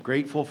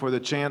Grateful for the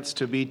chance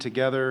to be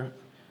together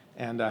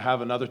and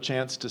have another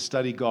chance to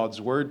study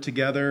God's Word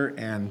together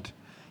and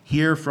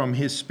hear from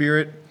His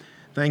Spirit.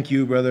 Thank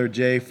you, Brother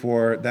Jay,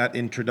 for that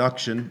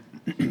introduction.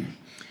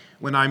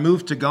 When I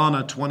moved to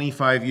Ghana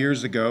 25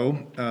 years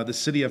ago, the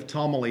city of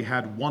Tamale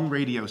had one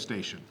radio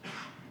station,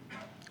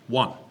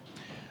 one,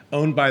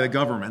 owned by the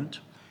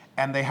government.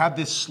 And they had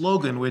this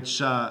slogan,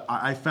 which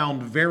I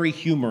found very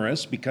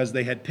humorous because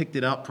they had picked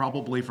it up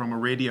probably from a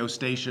radio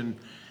station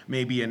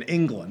maybe in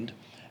England.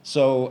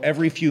 So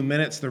every few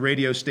minutes, the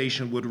radio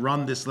station would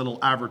run this little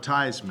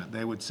advertisement.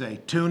 They would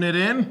say, "Tune it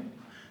in,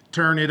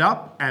 turn it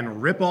up,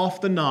 and rip off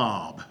the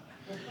knob."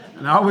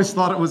 And I always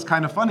thought it was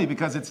kind of funny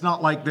because it's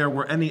not like there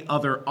were any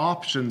other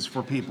options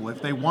for people.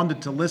 If they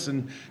wanted to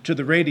listen to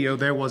the radio,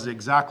 there was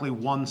exactly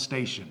one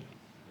station.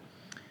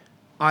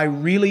 I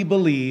really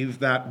believe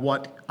that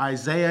what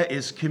Isaiah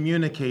is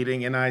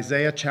communicating in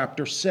Isaiah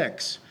chapter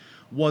 6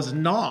 was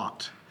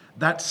not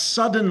that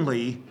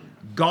suddenly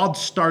God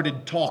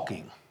started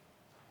talking.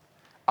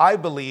 I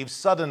believe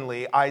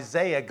suddenly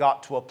Isaiah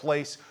got to a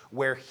place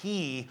where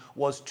he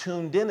was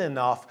tuned in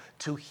enough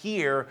to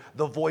hear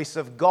the voice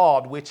of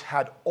God, which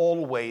had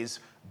always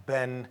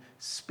been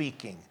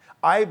speaking.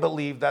 I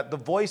believe that the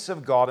voice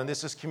of God, and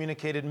this is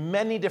communicated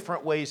many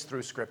different ways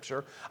through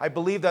Scripture, I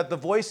believe that the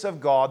voice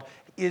of God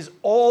is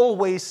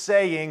always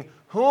saying,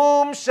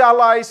 "Whom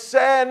shall I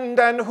send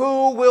and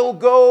who will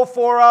go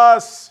for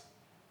us?"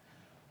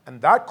 And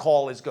that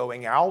call is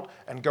going out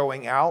and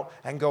going out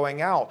and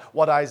going out.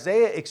 What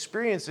Isaiah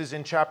experiences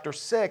in chapter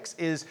 6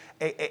 is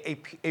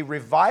a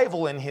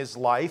revival in his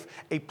life,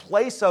 a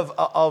place of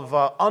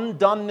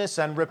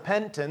undoneness and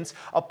repentance,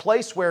 a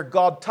place where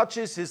God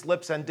touches his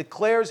lips and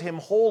declares him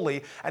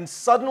holy. And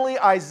suddenly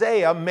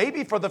Isaiah,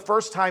 maybe for the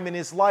first time in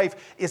his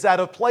life, is at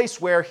a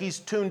place where he's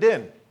tuned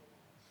in.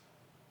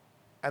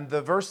 And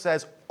the verse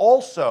says,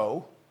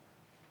 "Also,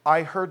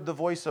 I heard the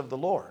voice of the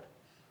Lord."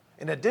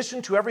 In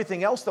addition to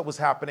everything else that was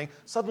happening,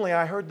 suddenly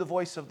I heard the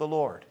voice of the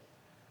Lord.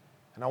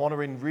 And I want to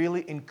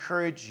really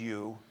encourage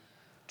you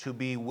to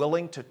be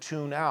willing to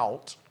tune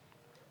out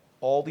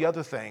all the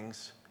other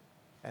things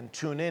and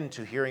tune in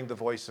to hearing the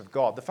voice of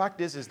God. The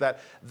fact is that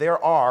there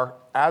are,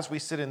 as we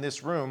sit in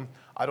this room,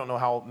 I don't know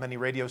how many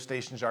radio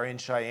stations are in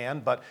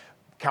Cheyenne, but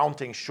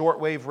counting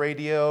shortwave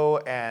radio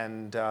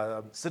and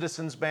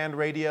citizens band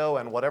radio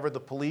and whatever the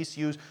police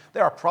use,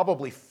 there are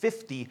probably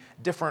 50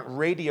 different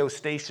radio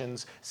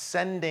stations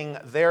sending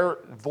their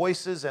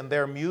voices and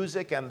their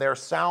music and their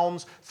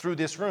sounds through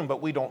this room, but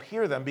we don't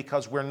hear them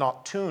because we're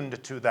not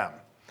tuned to them.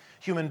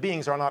 Human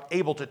beings are not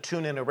able to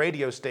tune in a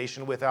radio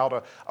station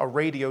without a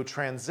radio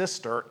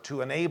transistor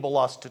to enable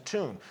us to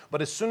tune.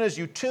 But as soon as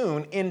you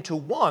tune into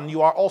one,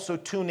 you are also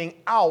tuning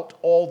out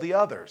all the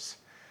others.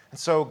 And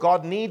so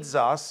God needs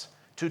us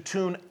to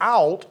tune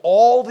out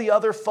all the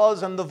other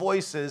fuzz and the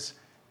voices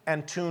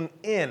and tune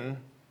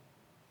in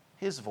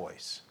His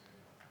voice.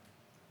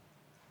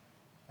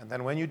 And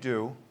then when you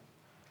do,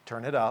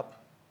 turn it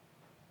up,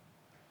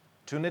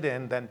 tune it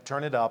in, then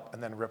turn it up,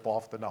 and then rip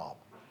off the knob.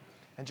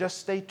 And just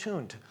stay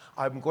tuned.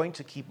 I'm going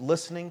to keep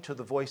listening to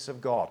the voice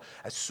of God.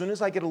 As soon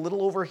as I get a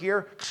little over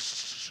here,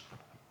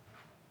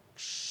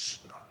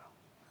 no.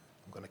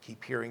 I'm going to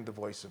keep hearing the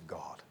voice of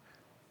God.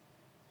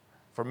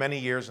 For many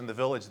years in the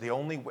village, the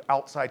only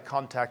outside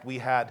contact we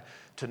had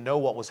to know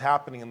what was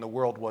happening in the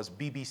world was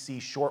BBC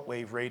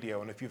shortwave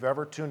radio. And if you've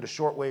ever tuned a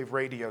shortwave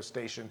radio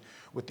station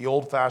with the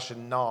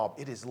old-fashioned knob,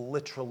 it is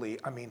literally,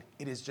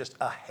 it is just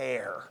a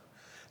hair.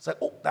 It's like,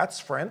 oh, that's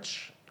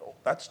French. Oh,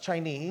 that's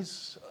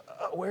Chinese.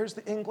 Where's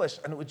the English?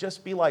 And it would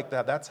just be like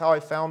that. That's how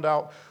I found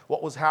out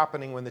what was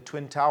happening when the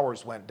Twin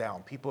Towers went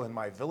down. People in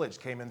my village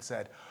came and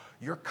said,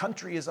 "Your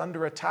country is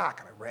under attack."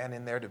 And I ran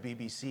in there to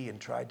BBC and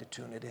tried to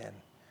tune it in.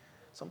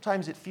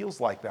 Sometimes it feels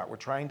like that. We're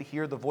trying to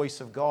hear the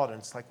voice of God, and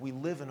it's like we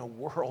live in a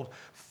world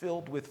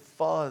filled with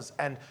fuzz,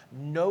 and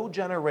no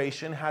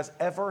generation has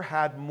ever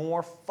had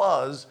more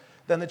fuzz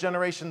than the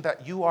generation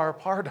that you are a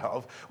part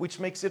of, which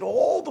makes it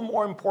all the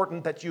more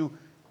important that you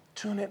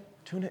tune it.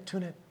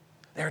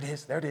 There it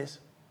is.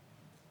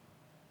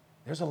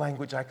 There's a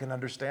language I can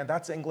understand.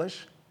 That's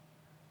English.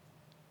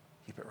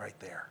 Keep it right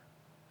there.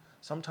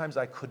 Sometimes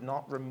I could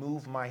not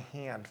remove my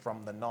hand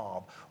from the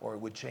knob or it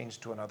would change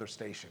to another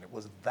station. It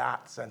was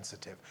that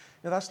sensitive.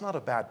 That's not a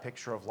bad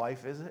picture of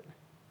life, is it?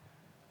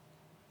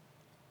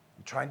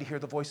 I'm trying to hear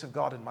the voice of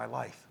God in my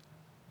life.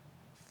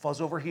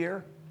 Fuzz over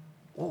here.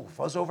 Oh,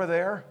 fuzz over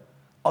there.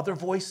 Other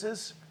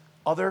voices.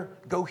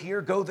 Go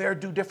here, go there,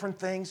 do different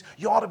things.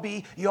 You ought to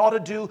be, you ought to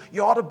do,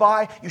 you ought to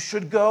buy, you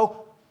should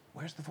go.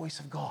 Where's the voice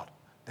of God?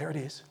 There it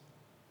is.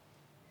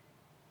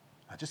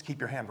 Now just keep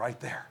your hand right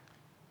there,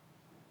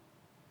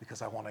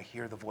 because I want to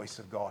hear the voice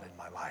of God in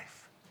my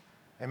life.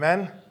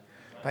 Amen?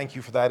 Thank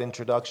you for that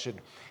introduction.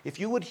 If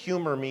you would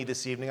humor me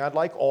this evening, I'd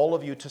like all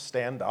of you to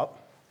stand up.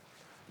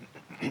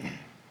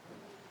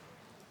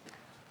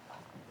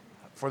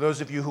 For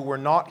those of you who were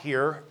not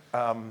here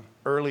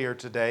earlier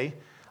today,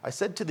 I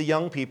said to the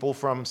young people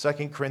from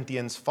 2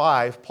 Corinthians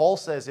 5, Paul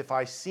says, if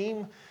I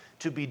seem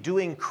to be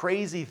doing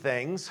crazy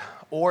things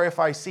or if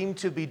I seem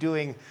to be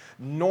doing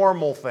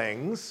normal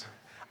things,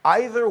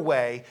 either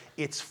way,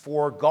 it's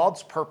for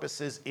God's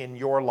purposes in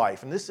your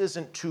life. And this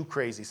isn't too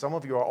crazy. Some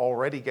of you are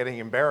already getting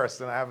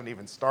embarrassed and I haven't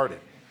even started.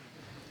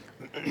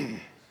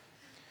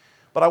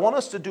 But I want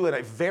us to do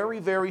a very,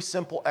 very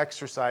simple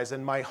exercise,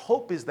 and my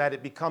hope is that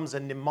it becomes a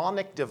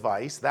mnemonic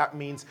device. That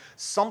means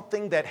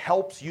something that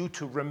helps you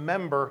to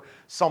remember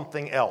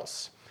something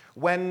else.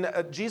 When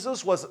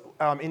Jesus was,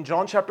 in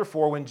John chapter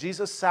 4, when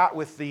Jesus sat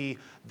with the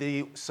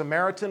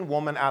Samaritan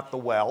woman at the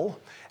well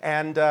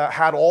and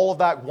had all of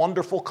that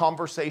wonderful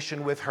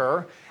conversation with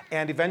her,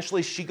 and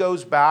eventually she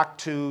goes back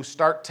to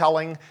start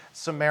telling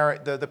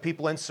the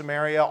people in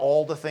Samaria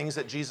all the things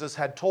that Jesus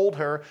had told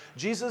her,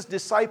 Jesus'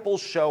 disciples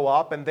show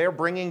up and they're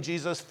bringing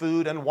Jesus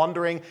food and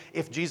wondering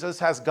if Jesus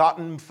has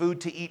gotten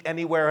food to eat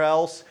anywhere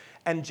else.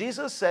 And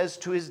Jesus says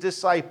to his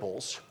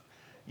disciples,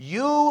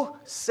 "You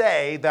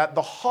say that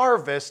the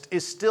harvest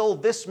is still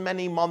this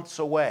many months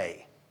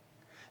away."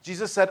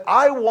 Jesus said,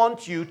 "I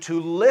want you to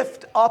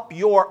lift up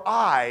your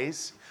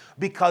eyes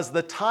because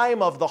the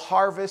time of the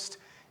harvest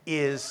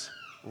is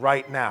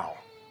right now."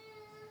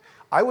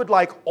 I would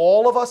like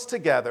all of us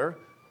together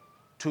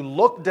to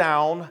look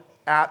down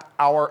at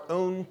our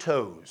own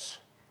toes,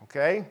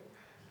 okay?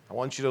 I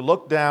want you to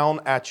look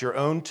down at your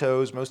own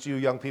toes. Most of you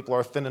young people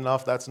are thin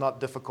enough, that's not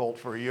difficult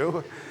for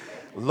you.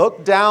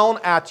 Look down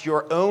at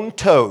your own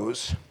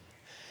toes.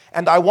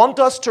 And I want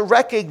us to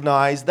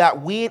recognize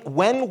that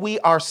when we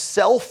are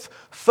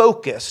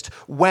self-focused,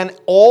 when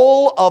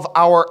all of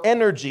our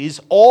energies,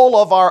 all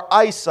of our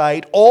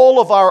eyesight, all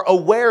of our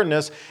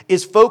awareness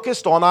is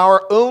focused on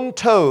our own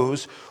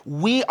toes,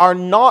 we are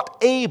not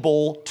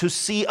able to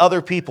see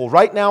other people.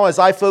 Right now, as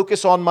I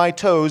focus on my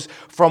toes,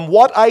 from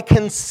what I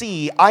can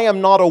see, I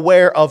am not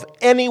aware of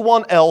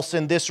anyone else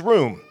in this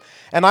room.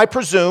 And I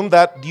presume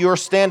that you're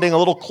standing a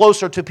little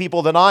closer to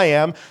people than I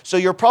am, so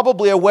you're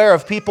probably aware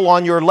of people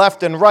on your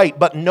left and right,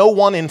 but no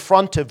one in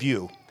front of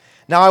you.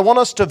 Now, I want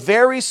us to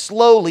very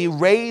slowly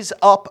raise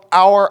up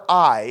our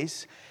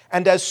eyes,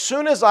 and as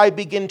soon as I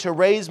begin to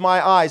raise my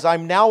eyes,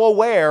 I'm now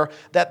aware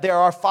that there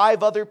are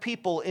 5 other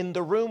people in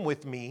the room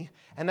with me,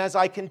 and as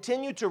I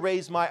continue to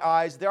raise my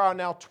eyes, there are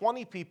now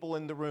 20 people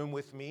in the room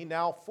with me,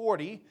 now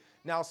 40,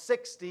 now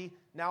 60,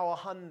 now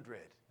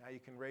 100. Now you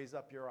can raise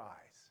up your eyes.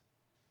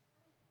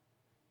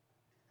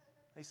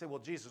 They say, well,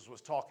 Jesus was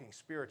talking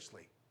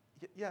spiritually.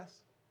 Yes.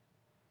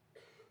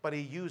 But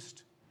he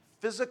used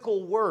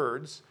physical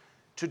words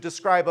to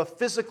describe a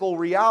physical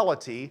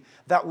reality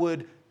that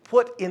would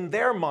put in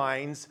their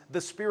minds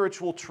the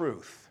spiritual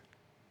truth.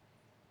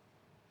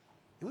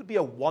 It would be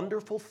a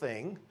wonderful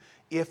thing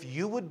if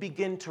you would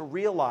begin to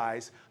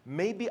realize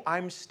maybe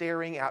I'm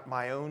staring at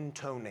my own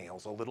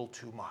toenails a little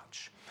too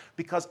much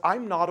because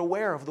I'm not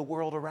aware of the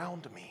world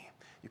around me.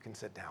 You can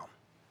sit down.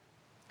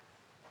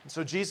 And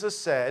so Jesus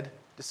said,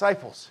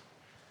 disciples,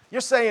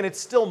 you're saying it's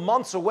still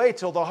months away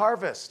till the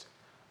harvest.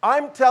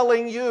 I'm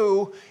telling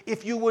you,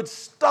 if you would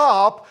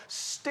stop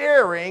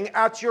staring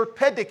at your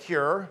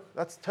pedicure,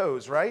 that's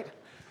toes, right?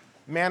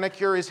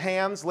 Manicure is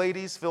hands.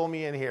 Ladies, fill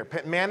me in here.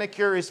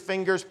 Manicure is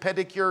fingers,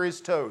 pedicure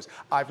is toes.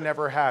 I've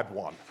never had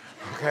one,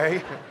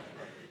 okay?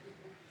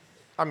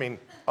 I mean,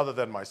 other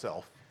than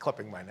myself,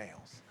 clipping my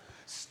nails.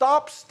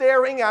 Stop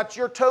staring at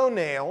your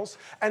toenails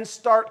and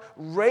start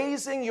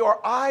raising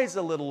your eyes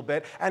a little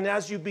bit. And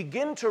as you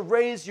begin to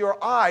raise your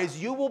eyes,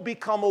 you will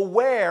become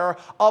aware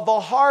of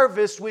a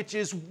harvest which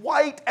is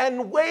white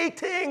and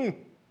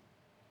waiting.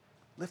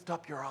 Lift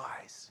up your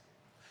eyes.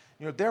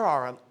 You know, there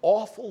are an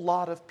awful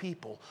lot of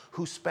people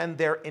who spend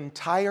their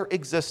entire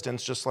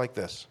existence just like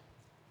this.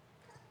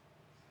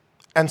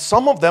 And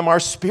some of them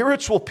are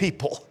spiritual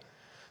people.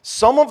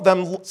 Some of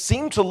them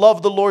seem to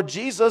love the Lord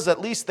Jesus,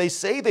 at least they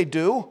say they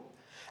do.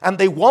 And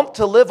they want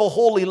to live a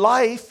holy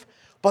life,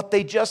 but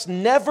they just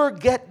never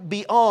get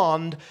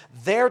beyond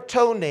their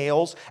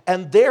toenails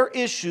and their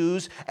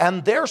issues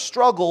and their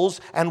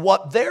struggles and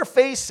what they're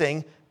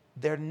facing.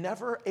 They're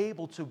never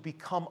able to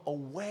become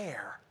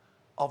aware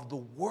of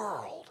the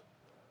world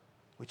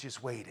which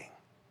is waiting.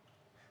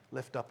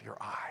 Lift up your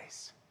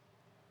eyes,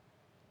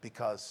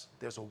 because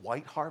there's a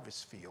white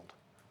harvest field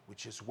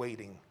which is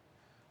waiting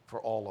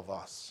for all of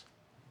us.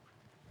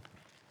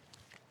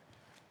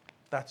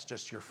 That's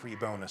just your free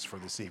bonus for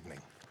this evening.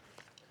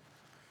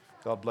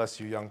 God bless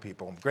you, young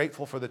people. I'm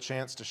grateful for the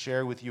chance to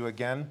share with you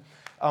again.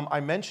 I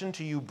mentioned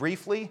to you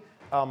briefly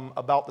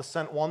about the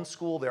Sent One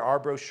School. There are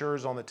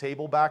brochures on the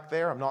table back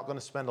there. I'm not going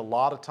to spend a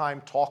lot of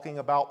time talking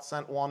about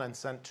Sent One and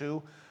Sent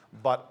Two,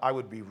 but I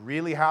would be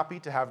really happy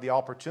to have the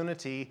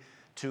opportunity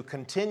to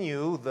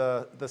continue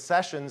the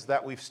sessions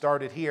that we've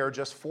started here,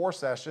 just 4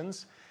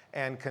 sessions,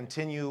 and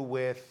continue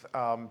with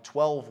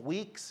 12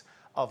 weeks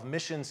of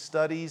mission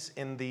studies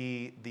in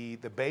the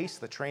base,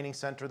 the training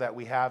center that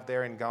we have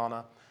there in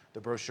Ghana. The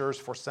brochures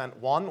for Sent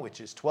 1, which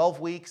is 12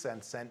 weeks,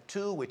 and Sent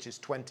 2, which is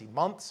 20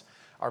 months,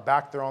 are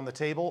back there on the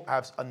table. I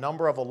have a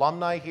number of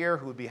alumni here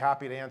who would be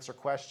happy to answer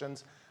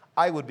questions.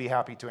 I would be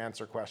happy to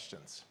answer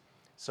questions.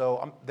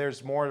 So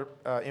there's more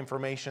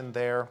information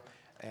there,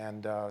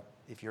 and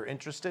if you're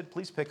interested,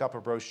 please pick up a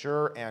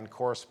brochure and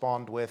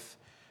correspond with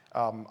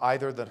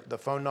either the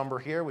phone number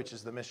here, which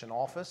is the mission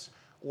office,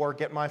 or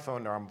get my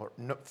phone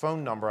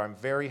number. I'm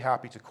very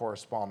happy to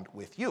correspond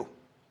with you.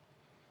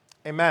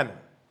 Amen.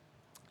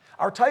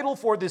 Our title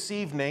for this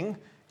evening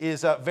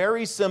is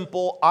very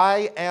simple: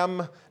 I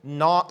am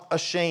not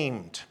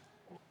ashamed.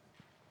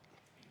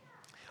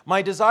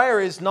 My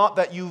desire is not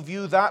that you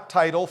view that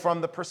title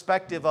from the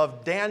perspective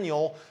of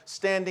Daniel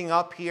standing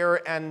up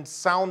here and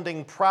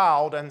sounding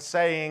proud and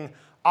saying,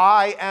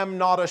 I am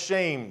not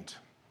ashamed.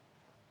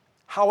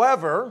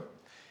 However,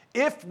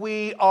 if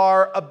we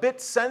are a bit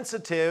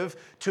sensitive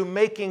to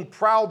making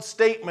proud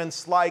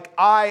statements like,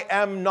 I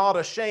am not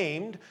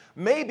ashamed,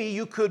 maybe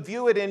you could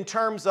view it in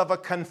terms of a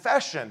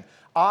confession.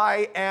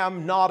 I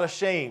am not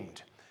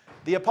ashamed.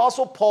 The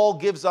Apostle Paul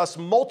gives us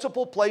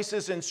multiple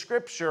places in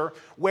Scripture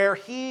where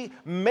he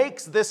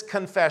makes this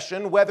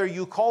confession, whether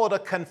you call it a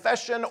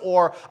confession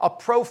or a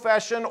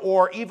profession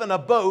or even a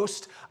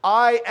boast.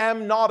 I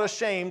am not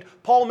ashamed.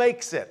 Paul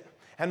makes it.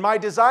 And my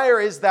desire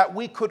is that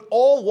we could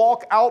all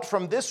walk out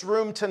from this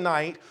room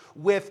tonight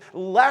with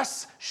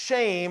less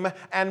shame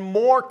and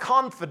more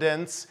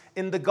confidence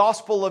in the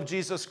gospel of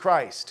Jesus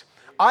Christ.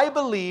 I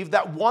believe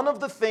that one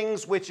of the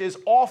things which is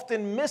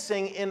often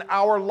missing in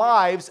our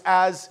lives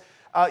as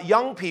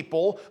young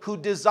people who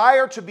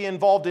desire to be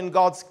involved in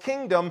God's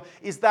kingdom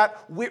is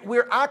that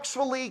we're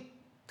actually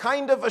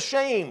kind of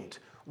ashamed.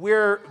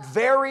 We're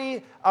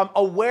very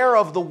aware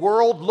of the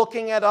world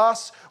looking at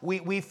us.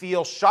 We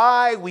feel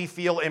shy. We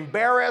feel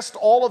embarrassed.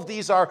 All of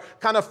these are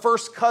kind of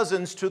first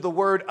cousins to the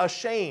word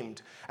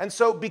ashamed. And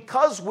so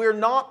because we're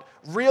not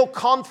real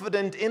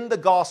confident in the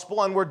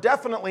gospel, and we're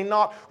definitely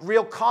not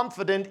real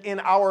confident in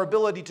our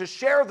ability to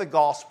share the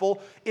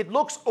gospel, it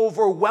looks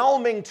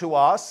overwhelming to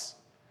us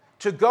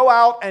to go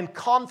out and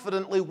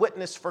confidently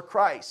witness for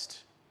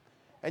Christ.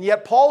 And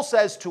yet Paul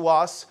says to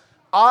us,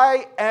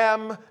 I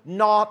am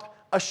not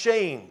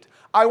ashamed.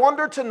 I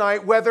wonder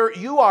tonight whether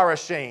you are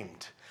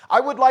ashamed.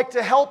 I would like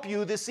to help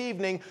you this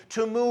evening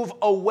to move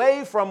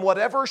away from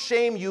whatever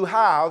shame you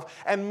have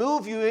and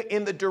move you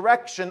in the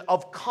direction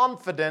of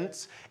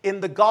confidence in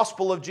the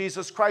gospel of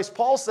Jesus Christ.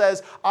 Paul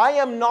says, I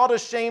am not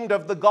ashamed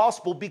of the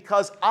gospel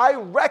because I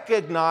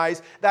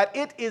recognize that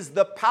it is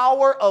the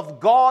power of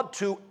God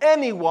to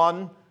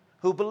anyone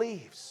who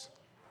believes.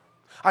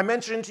 I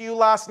mentioned to you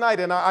last night,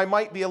 and I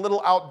might be a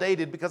little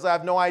outdated because I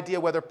have no idea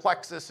whether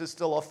plexus is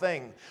still a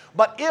thing.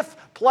 But if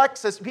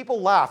plexus, people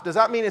laugh, does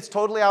that mean it's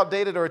totally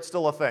outdated or it's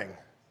still a thing?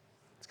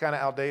 It's kind of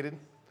outdated.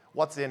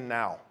 What's in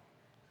now?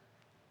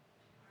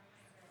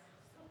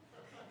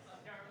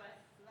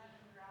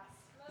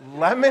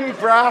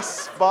 Lemongrass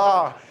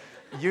spa.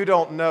 You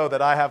don't know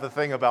that I have a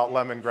thing about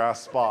lemongrass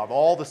spa.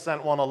 All the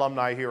Cent One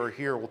alumni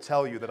here will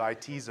tell you that I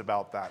tease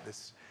about that.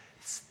 This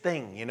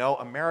thing, you know,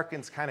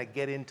 Americans kind of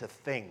get into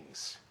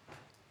things.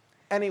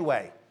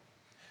 Anyway,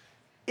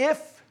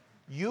 if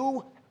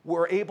you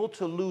were able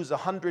to lose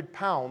 100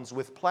 pounds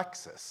with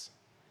plexus,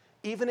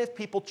 even if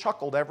people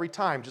chuckled every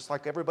time, just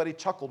like everybody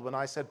chuckled when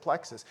I said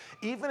plexus,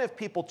 even if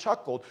people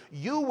chuckled,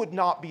 you would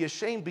not be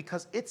ashamed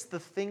because it's the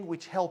thing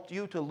which helped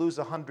you to lose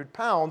 100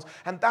 pounds,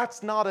 and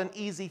that's not an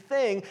easy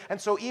thing. And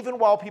so even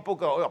while people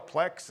go, oh,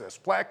 plexus,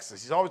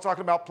 he's always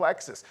talking about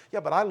plexus.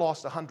 Yeah, but I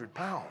lost 100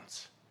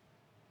 pounds.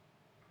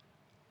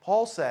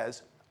 Paul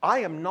says, I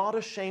am not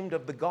ashamed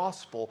of the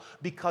gospel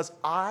because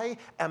I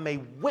am a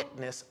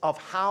witness of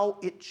how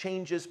it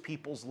changes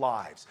people's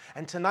lives.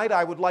 And tonight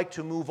I would like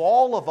to move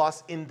all of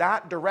us in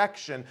that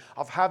direction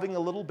of having a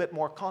little bit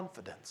more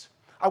confidence.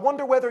 I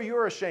wonder whether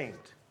you're ashamed.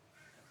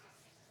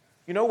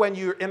 You know, when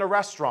you're in a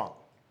restaurant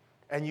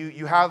and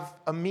you have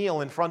a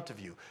meal in front of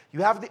you,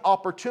 you have the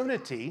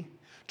opportunity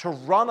to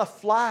run a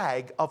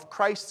flag of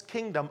Christ's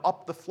kingdom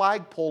up the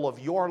flagpole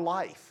of your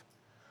life.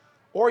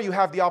 Or you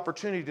have the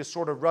opportunity to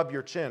sort of rub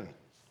your chin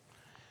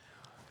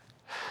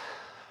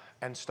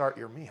and start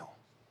your meal.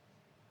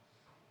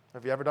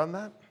 Have you ever done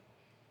that?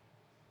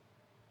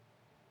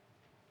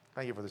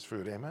 Thank you for this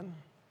food, amen?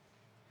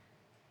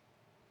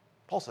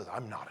 Paul says,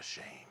 I'm not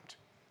ashamed.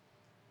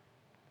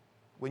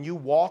 When you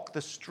walk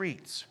the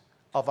streets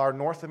of our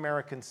North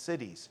American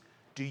cities,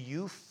 do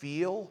you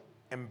feel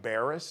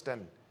embarrassed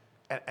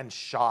and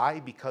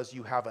shy because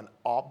you have an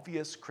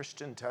obvious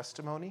Christian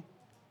testimony?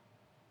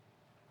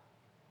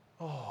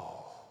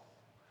 Oh,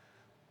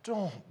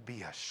 don't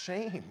be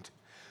ashamed.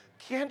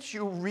 Can't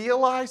you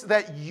realize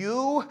that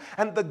you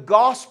and the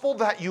gospel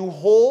that you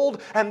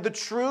hold and the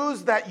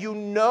truths that you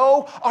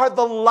know are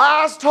the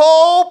last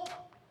hope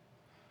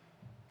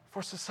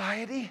for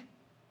society?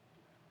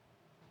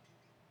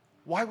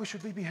 Why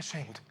should we be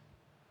ashamed?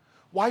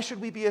 Why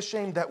should we be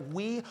ashamed that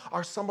we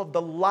are some of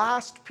the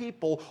last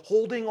people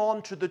holding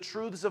on to the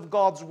truths of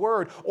God's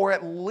word, or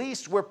at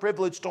least we're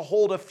privileged to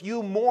hold a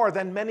few more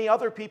than many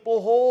other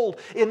people hold?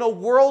 In a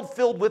world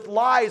filled with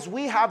lies,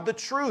 we have the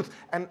truth,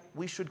 and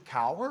we should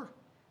cower?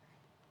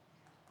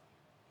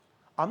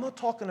 I'm not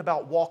talking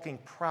about walking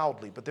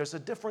proudly, but there's a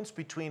difference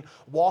between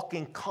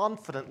walking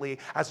confidently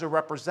as a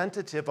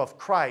representative of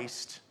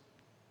Christ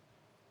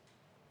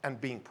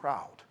and being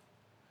proud.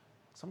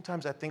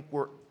 Sometimes I think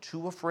we're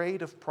too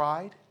afraid of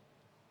pride.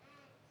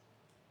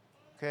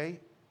 Okay?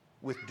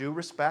 With due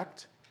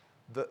respect,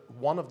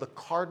 one of the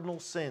cardinal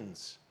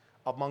sins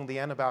among the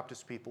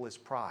Anabaptist people is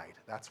pride.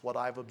 That's what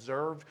I've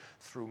observed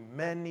through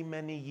many,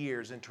 many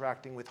years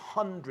interacting with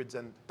hundreds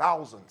and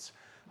thousands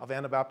of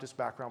Anabaptist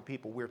background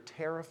people. We're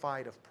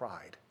terrified of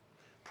pride.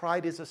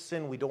 Pride is a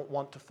sin we don't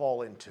want to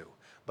fall into.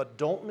 But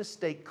don't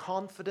mistake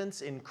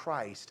confidence in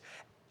Christ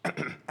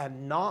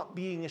and not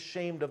being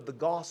ashamed of the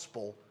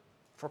gospel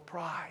for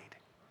pride.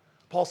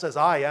 Paul says,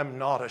 I am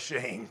not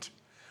ashamed.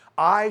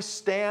 I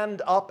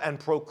stand up and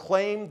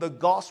proclaim the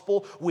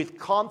gospel with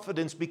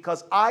confidence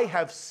because I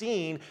have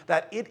seen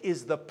that it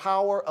is the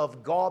power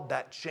of God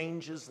that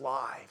changes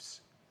lives.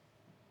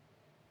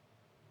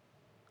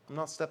 I'm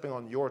not stepping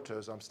on your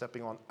toes, I'm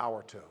stepping on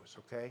our toes,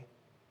 okay?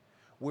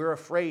 We're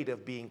afraid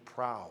of being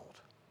proud.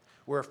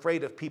 We're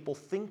afraid of people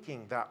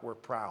thinking that we're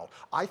proud.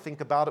 I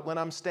think about it when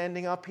I'm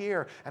standing up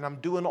here and I'm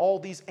doing all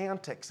these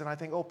antics and I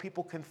think, oh,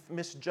 people can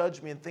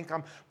misjudge me and think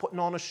I'm putting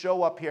on a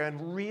show up here.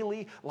 And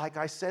really, like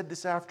I said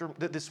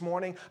this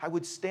morning, I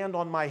would stand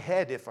on my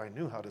head if I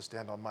knew how to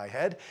stand on my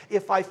head.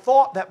 If I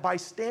thought that by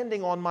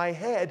standing on my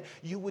head,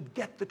 you would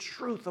get the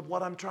truth of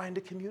what I'm trying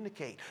to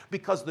communicate.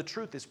 Because the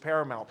truth is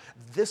paramount.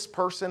 This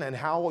person and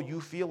how you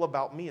feel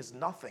about me is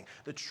nothing.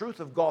 The truth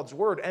of God's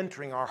word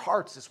entering our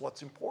hearts is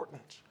what's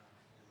important.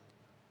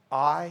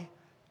 I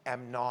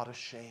am not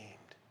ashamed.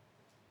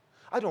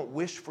 I don't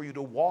wish for you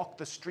to walk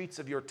the streets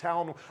of your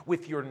town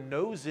with your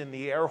nose in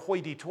the air,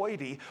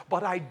 hoity-toity,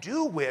 but I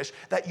do wish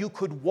that you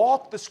could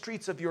walk the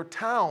streets of your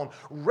town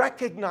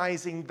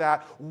recognizing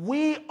that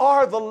we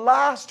are the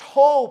last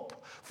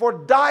hope for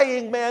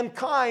dying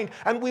mankind,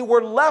 and we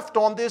were left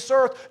on this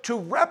earth to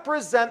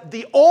represent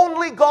the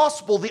only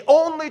gospel, the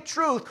only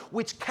truth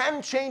which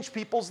can change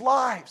people's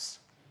lives.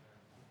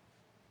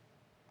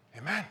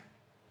 Amen.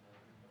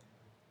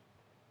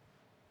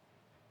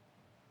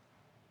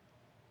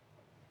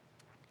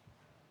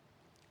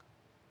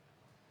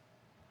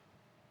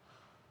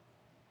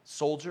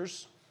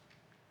 Soldiers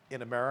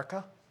in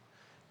America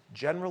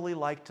generally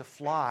like to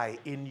fly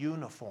in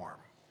uniform.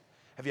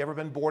 Have you ever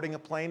been boarding a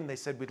plane and they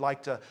said,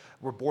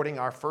 we're boarding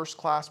our first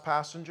class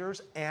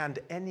passengers and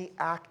any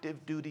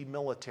active duty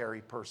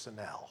military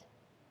personnel?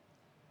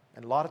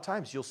 And a lot of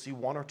times you'll see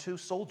one or two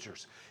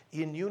soldiers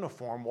in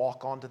uniform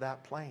walk onto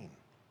that plane.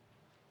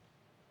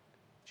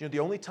 You know, the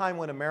only time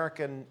when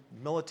American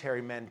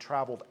military men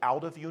traveled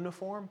out of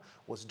uniform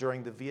was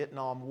during the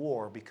Vietnam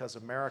War because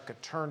America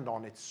turned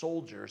on its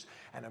soldiers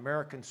and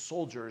American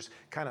soldiers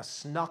kind of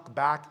snuck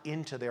back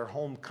into their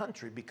home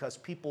country because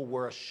people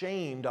were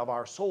ashamed of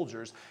our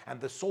soldiers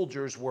and the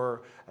soldiers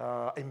were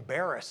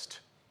embarrassed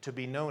to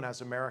be known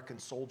as American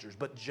soldiers.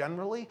 But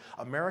generally,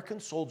 American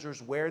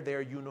soldiers wear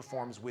their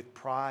uniforms with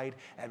pride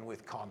and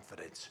with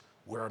confidence.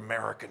 We're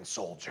American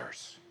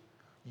soldiers.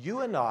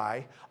 You and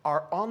I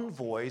are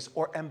envoys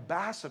or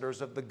ambassadors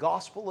of the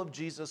gospel of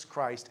Jesus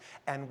Christ,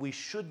 and we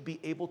should be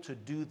able to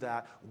do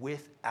that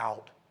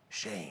without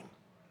shame.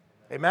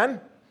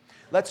 Amen?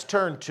 Let's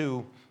turn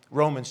to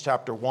Romans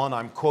chapter 1.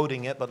 I'm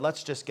quoting it, but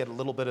let's just get a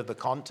little bit of the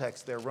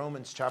context there.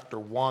 Romans chapter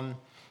 1.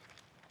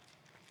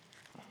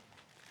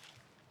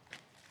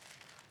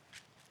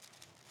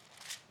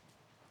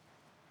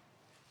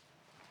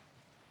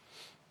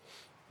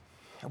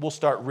 We'll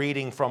start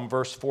reading from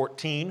verse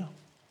 14.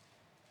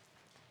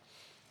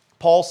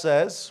 Paul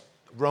says,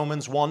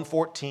 Romans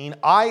 1:14,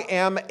 I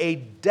am a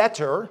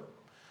debtor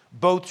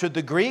both to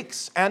the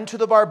Greeks and to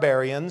the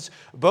barbarians,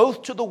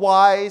 both to the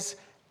wise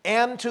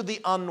and to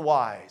the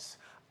unwise.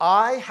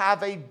 I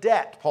have a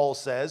debt, Paul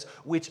says,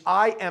 which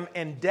I am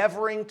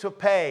endeavoring to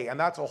pay. And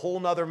that's a whole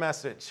nother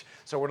message.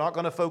 So we're not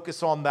going to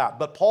focus on that.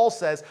 But Paul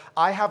says,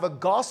 I have a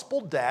gospel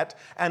debt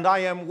and I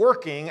am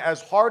working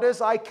as hard as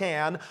I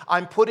can.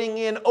 I'm putting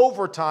in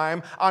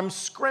overtime. I'm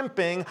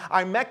scrimping.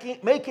 I'm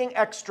making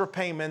extra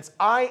payments.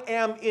 I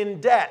am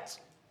in debt,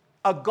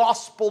 a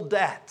gospel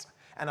debt.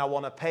 And I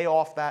want to pay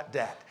off that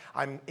debt.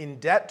 I'm in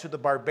debt to the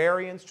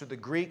barbarians, to the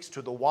Greeks,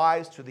 to the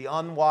wise, to the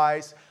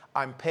unwise.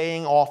 I'm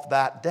paying off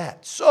that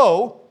debt.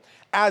 So,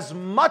 as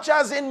much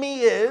as in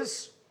me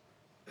is,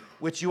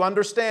 which you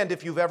understand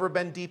if you've ever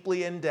been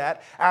deeply in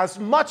debt, as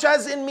much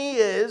as in me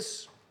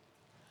is,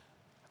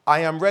 I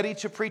am ready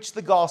to preach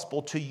the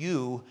gospel to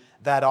you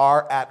that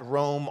are at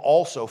Rome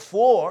also.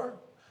 For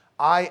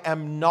I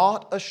am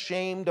not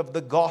ashamed of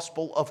the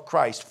gospel of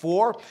Christ.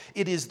 For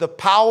it is the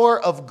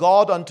power of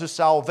God unto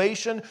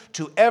salvation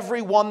to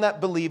every one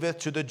that believeth,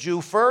 to the Jew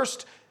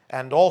first,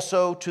 and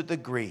also to the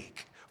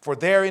Greek. For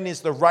therein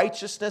is the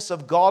righteousness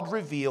of God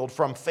revealed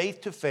from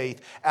faith to faith,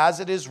 as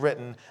it is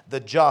written, the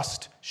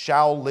just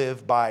shall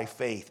live by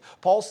faith.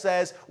 Paul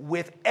says,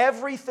 with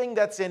everything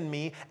that's in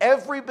me,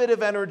 every bit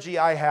of energy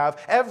I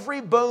have,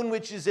 every bone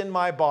which is in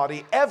my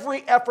body,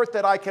 every effort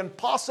that I can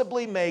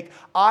possibly make,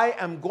 I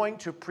am going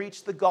to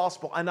preach the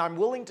gospel, and I'm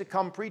willing to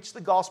come preach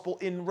the gospel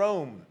in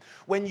Rome.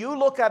 When you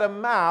look at a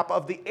map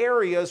of the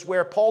areas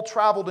where Paul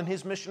traveled in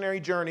his missionary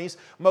journeys,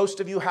 most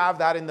of you have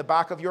that in the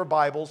back of your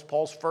Bibles,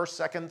 Paul's first,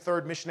 second,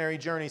 third missionary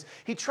journeys.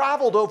 He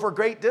traveled over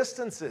great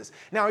distances.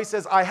 Now he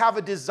says, I have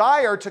a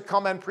desire to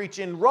come and preach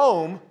in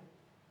Rome,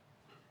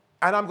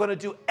 and I'm going to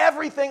do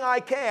everything I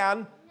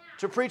can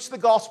to preach the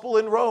gospel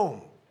in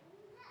Rome.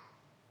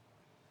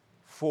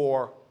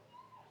 For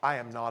I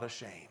am not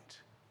ashamed.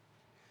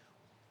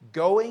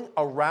 Going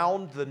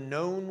around the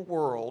known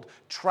world,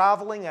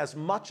 traveling as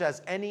much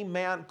as any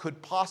man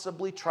could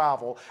possibly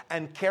travel,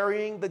 and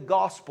carrying the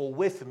gospel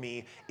with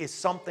me is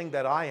something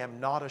that I am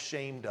not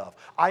ashamed of.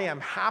 I am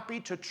happy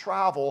to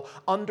travel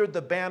under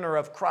the banner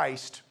of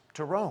Christ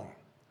to Rome,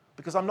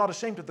 because I'm not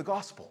ashamed of the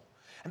gospel.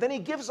 And then he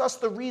gives us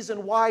the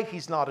reason why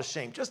he's not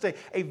ashamed. Just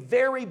a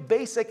very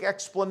basic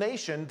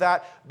explanation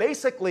that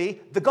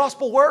basically the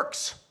gospel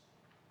works.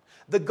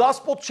 The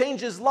gospel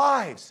changes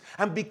lives.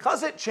 And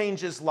because it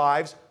changes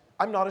lives,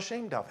 I'm not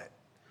ashamed of it,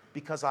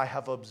 because I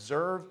have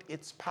observed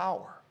its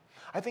power.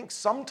 I think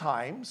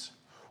sometimes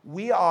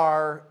we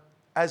are,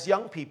 as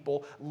young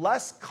people,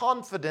 less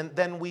confident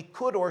than we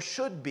could or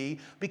should be,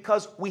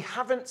 because we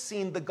haven't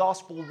seen the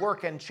gospel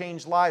work and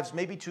change lives,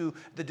 maybe to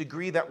the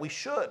degree that we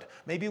should.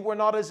 Maybe we're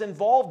not as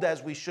involved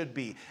as we should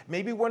be.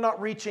 Maybe we're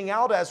not reaching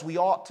out as we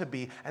ought to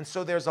be. And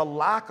so there's a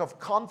lack of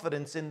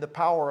confidence in the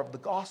power of the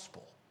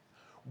gospel.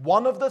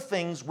 One of the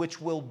things which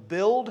will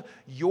build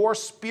your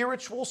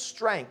spiritual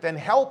strength and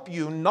help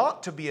you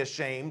not to be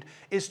ashamed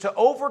is to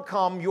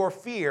overcome your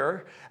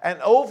fear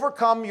and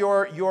overcome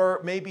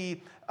your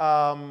maybe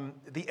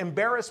the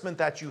embarrassment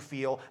that you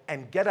feel,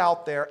 and get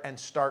out there and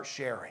start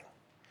sharing.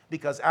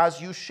 Because as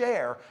you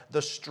share,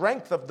 the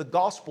strength of the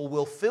gospel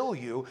will fill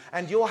you,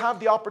 and you'll have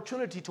the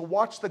opportunity to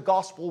watch the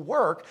gospel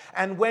work.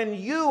 And when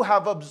you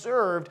have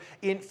observed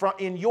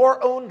in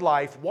your own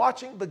life,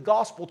 watching the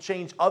gospel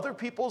change other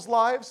people's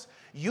lives,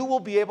 you will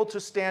be able to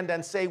stand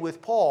and say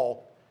with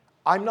Paul,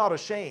 I'm not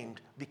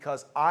ashamed,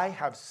 because I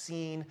have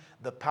seen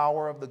the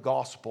power of the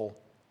gospel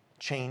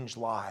change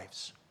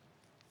lives.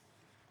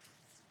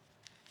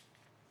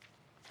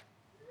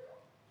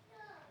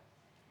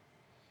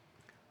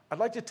 I'd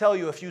like to tell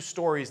you a few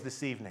stories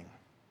this evening.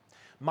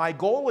 My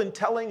goal in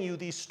telling you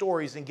these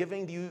stories and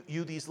giving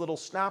you these little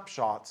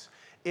snapshots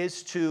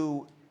is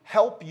to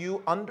help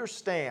you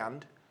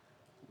understand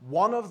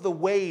one of the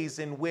ways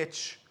in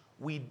which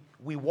we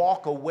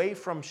walk away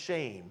from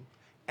shame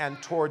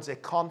and towards a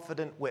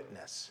confident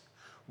witness.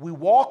 We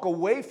walk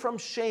away from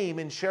shame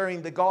in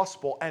sharing the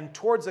gospel and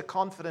towards a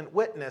confident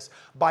witness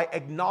by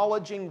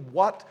acknowledging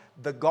what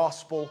the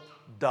gospel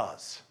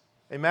does.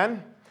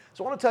 Amen?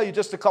 So I want to tell you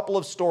just a couple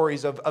of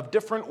stories of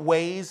different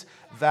ways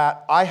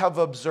that I have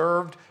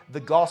observed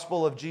the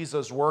gospel of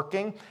Jesus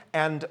working,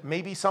 and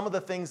maybe some of the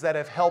things that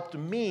have helped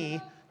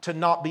me to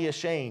not be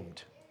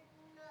ashamed.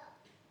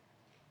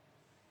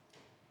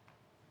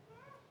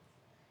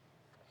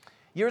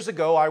 Years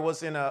ago, I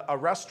was in a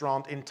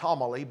restaurant in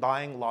Tamale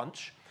buying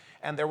lunch,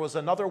 and there was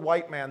another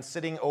white man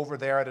sitting over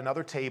there at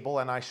another table,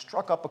 and I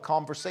struck up a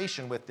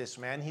conversation with this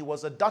man. He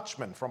was a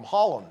Dutchman from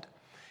Holland.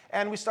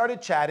 And we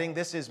started chatting.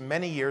 This is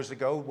many years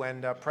ago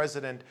when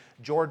President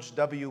George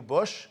W.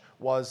 Bush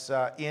was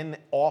in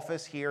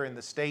office here in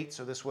the States.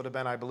 So this would have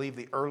been, I believe,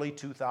 the early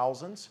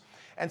 2000s.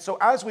 And so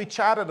as we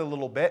chatted a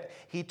little bit,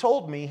 he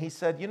told me, he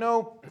said, you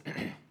know,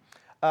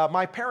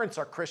 my parents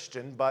are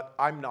Christian, but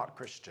I'm not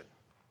Christian.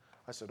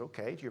 I said,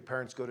 okay, do your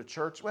parents go to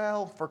church?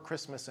 Well, for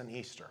Christmas and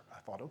Easter. I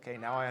thought, okay,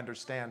 now I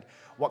understand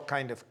what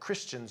kind of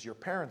Christians your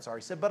parents are.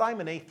 He said, but I'm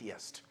an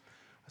atheist.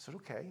 I said,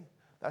 okay.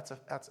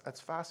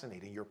 That's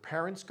fascinating. Your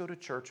parents go to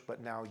church,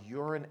 but now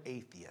you're an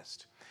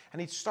atheist.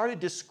 And he started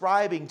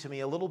describing to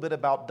me a little bit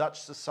about Dutch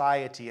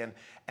society,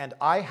 and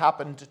I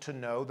happened to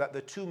know that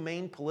the two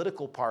main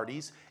political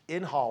parties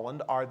in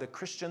Holland are the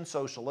Christian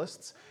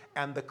Socialists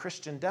and the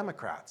Christian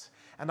Democrats.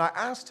 And I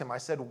asked him, I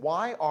said,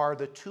 why are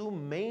the two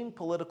main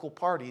political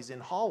parties in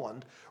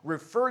Holland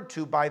referred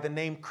to by the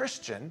name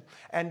Christian,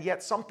 and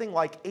yet something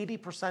like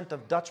 80%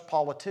 of Dutch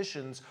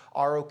politicians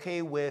are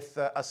okay with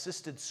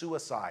assisted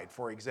suicide,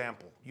 for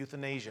example,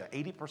 euthanasia,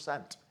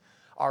 80%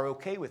 are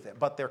okay with it,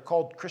 but they're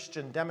called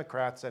Christian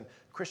Democrats and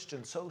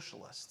Christian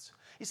Socialists.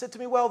 He said to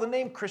me, well, the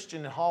name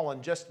Christian in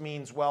Holland just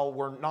means, well,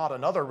 we're not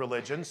another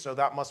religion, so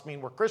that must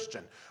mean we're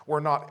Christian. We're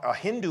not a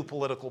Hindu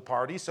political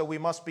party, so we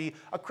must be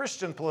a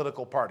Christian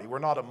political party. We're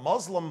not a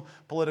Muslim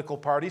political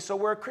party, so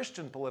we're a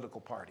Christian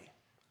political party.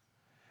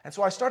 And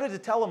so I started to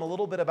tell him a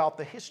little bit about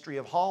the history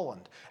of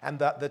Holland and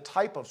the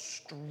type of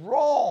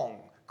strong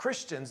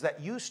Christians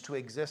that used to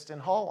exist in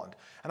Holland.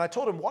 And I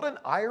told him what an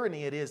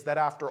irony it is that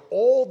after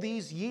all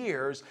these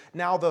years,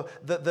 now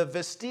the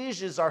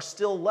vestiges are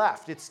still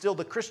left. It's still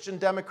the Christian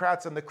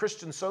Democrats and the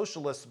Christian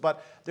Socialists,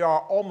 but there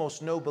are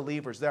almost no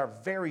believers. There are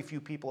very few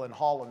people in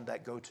Holland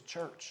that go to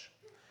church.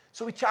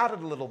 So we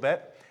chatted a little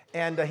bit,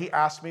 And he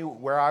asked me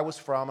where I was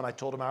from, and I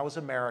told him I was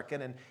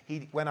American.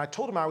 And when I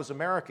told him I was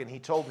American, he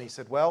told me, he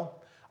said,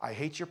 well, I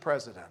hate your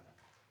president,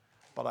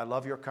 but I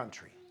love your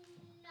country.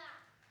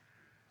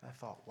 And I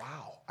thought,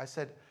 wow. I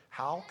said,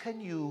 how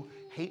can you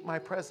hate my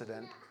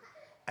president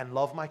and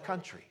love my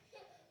country?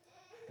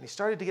 And he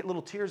started to get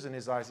little tears in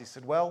his eyes. He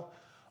said, well,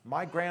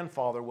 my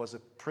grandfather was a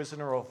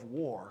prisoner of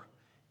war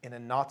in a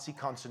Nazi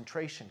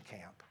concentration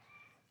camp.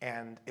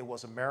 And it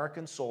was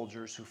American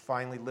soldiers who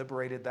finally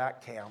liberated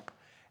that camp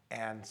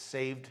and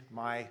saved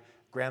my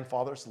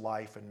grandfather's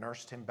life and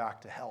nursed him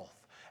back to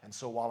health. And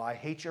so while I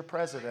hate your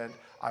president,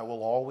 I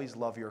will always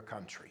love your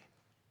country.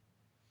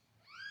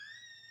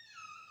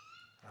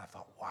 And I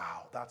thought,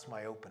 wow, that's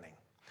my opening.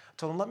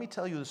 So let me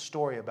tell you the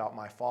story about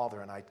my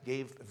father. And I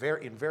gave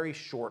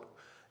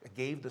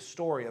the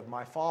story of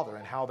my father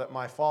and how that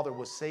my father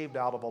was saved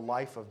out of a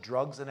life of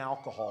drugs and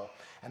alcohol.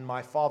 And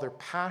my father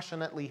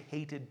passionately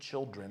hated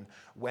children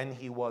when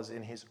he was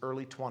in his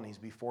early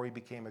 20s before he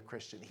became a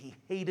Christian. He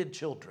hated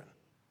children.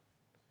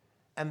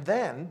 And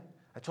then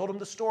I told him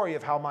the story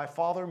of how my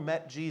father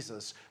met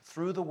Jesus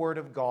through the Word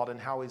of God and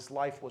how his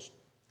life was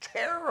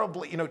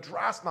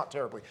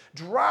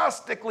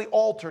drastically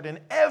altered in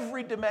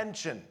every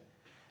dimension.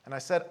 And I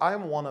said,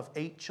 I'm one of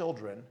 8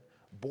 children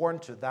born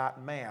to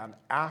that man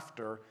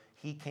after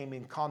he came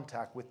in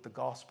contact with the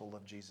gospel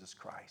of Jesus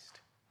Christ.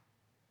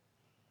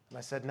 And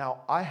I said,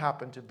 now, I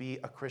happen to be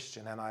a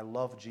Christian and I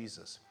love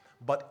Jesus.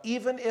 But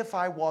even if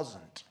I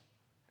wasn't,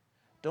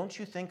 don't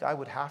you think I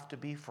would have to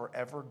be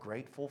forever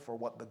grateful for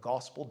what the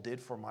gospel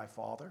did for my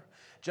father?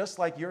 Just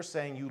like you're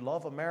saying you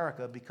love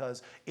America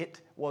because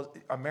it was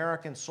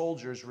American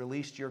soldiers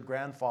released your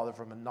grandfather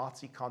from a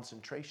Nazi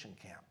concentration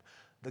camp.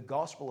 The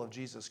gospel of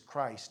Jesus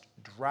Christ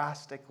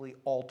drastically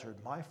altered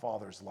my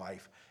father's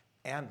life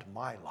and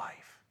my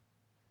life.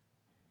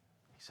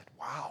 He said,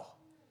 wow,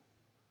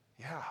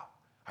 yeah,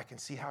 I can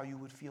see how you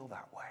would feel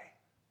that way.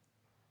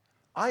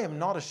 I am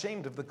not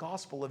ashamed of the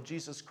gospel of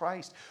Jesus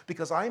Christ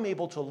because I'm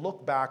able to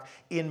look back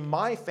in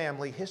my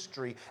family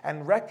history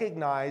and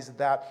recognize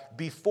that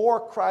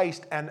before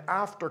Christ and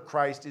after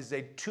Christ is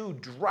two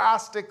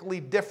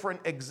drastically different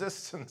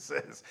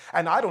existences.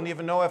 And I don't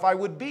even know if I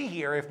would be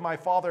here if my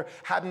father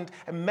hadn't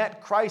met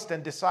Christ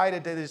and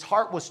decided that his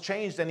heart was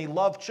changed and he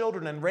loved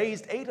children and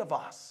raised 8 of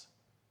us.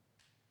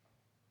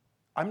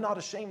 I'm not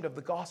ashamed of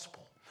the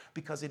gospel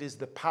because it is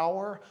the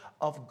power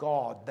of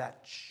God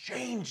that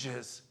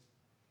changes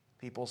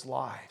people's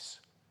lives.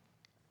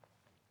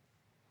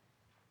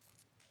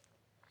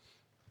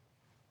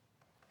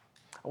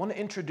 I want to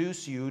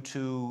introduce you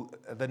to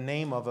the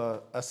name of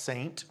a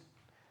saint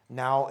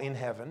now in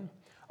heaven,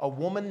 a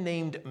woman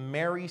named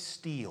Mary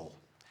Steele.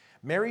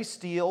 Mary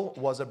Steele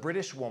was a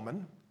British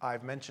woman.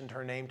 I've mentioned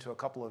her name to a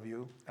couple of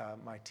you.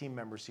 My team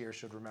members here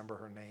should remember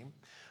her name.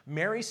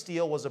 Mary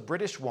Steele was a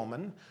British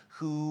woman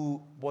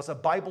who was a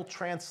Bible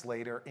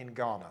translator in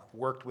Ghana,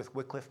 worked with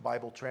Wycliffe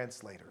Bible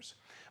translators.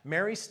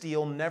 Mary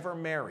Steele never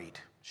married.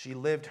 She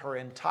lived her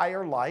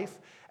entire life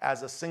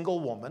as a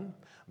single woman,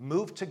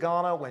 moved to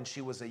Ghana when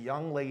she was a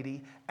young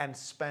lady, and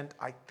spent,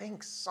 I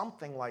think,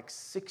 something like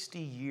 60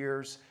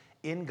 years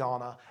in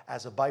Ghana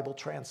as a Bible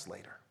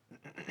translator.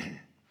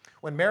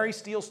 When Mary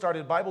Steele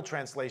started Bible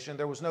translation,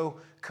 there was no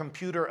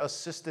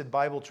computer-assisted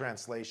Bible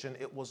translation.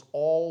 It was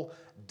all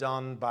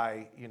done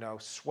by,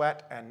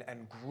 sweat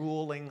and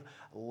grueling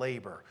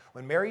labor.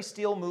 When Mary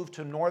Steele moved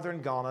to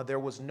northern Ghana, there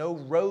was no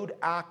road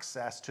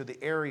access to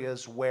the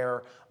areas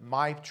where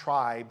my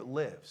tribe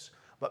lives.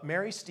 But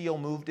Mary Steele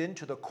moved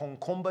into the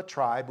Konkomba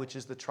tribe, which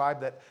is the tribe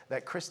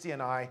that Christy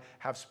and I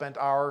have spent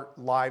our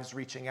lives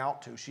reaching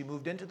out to. She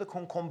moved into the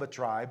Konkomba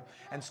tribe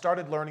and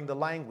started learning the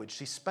language.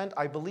 She spent,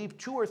 I believe,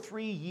 2 or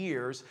 3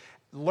 years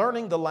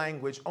learning the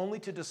language, only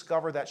to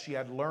discover that she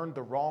had learned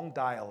the wrong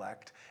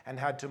dialect and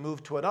had to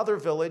move to another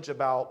village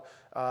about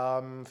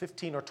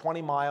 15 or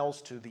 20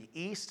 miles to the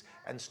east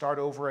and start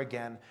over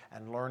again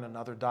and learn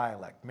another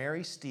dialect.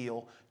 Mary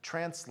Steele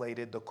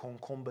translated the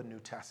Konkomba New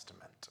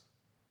Testament.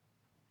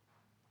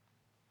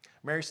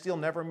 Mary Steele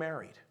never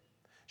married.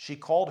 She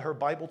called her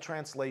Bible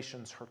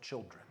translations her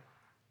children.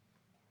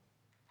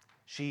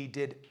 She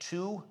did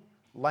two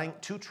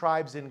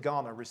tribes in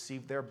Ghana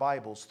received their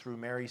Bibles through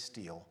Mary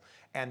Steele,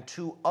 and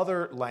 2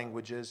 other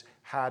languages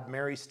had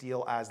Mary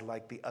Steele as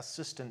like the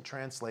assistant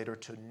translator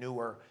to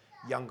newer,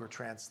 younger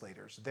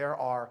translators. There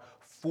are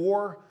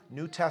 4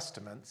 New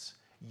Testaments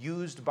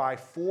used by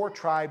 4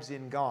 tribes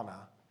in Ghana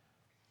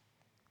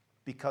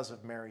because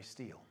of Mary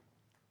Steele.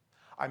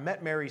 I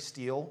met Mary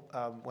Steele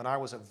when I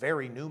was a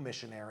very new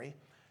missionary.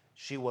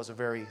 She was a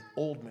very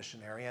old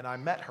missionary, and I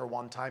met her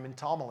one time in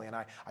Tamale, and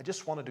I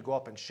just wanted to go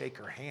up and shake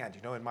her hand.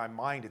 In my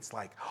mind, it's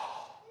like,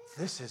 oh,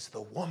 this is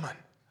the woman,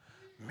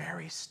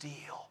 Mary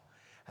Steele.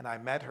 And I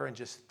met her and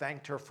just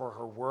thanked her for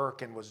her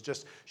work and was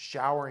just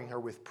showering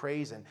her with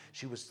praise, and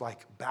she was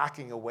like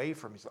backing away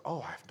from me. She's like,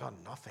 oh, I've done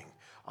nothing.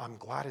 I'm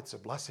glad it's a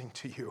blessing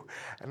to you.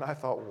 And I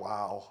thought,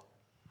 wow.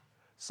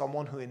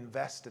 Someone who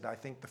invested, I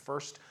think the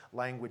first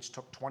language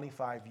took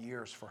 25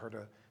 years for her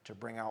to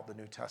bring out the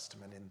New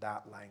Testament in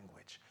that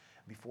language.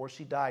 Before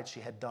she died,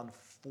 she had done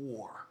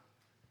 4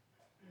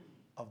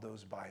 of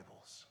those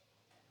Bibles.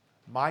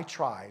 My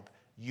tribe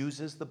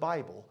uses the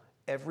Bible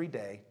every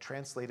day,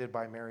 translated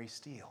by Mary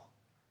Steele.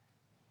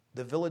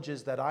 The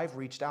villages that I've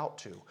reached out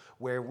to,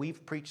 where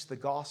we've preached the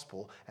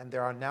gospel, and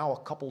there are now a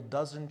couple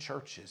dozen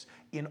churches.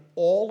 In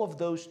all of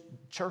those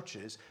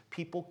churches,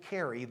 people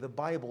carry the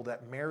Bible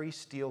that Mary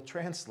Steele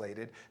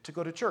translated to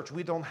go to church.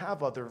 We don't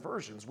have other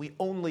versions. We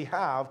only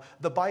have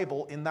the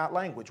Bible in that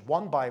language.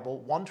 One Bible,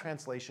 one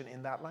translation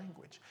in that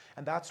language.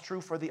 And that's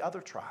true for the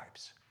other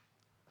tribes.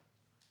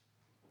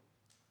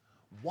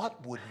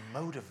 What would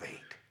motivate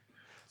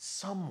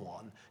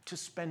someone to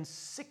spend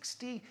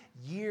 60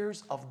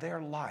 years of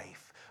their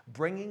life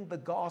bringing the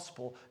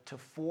gospel to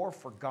 4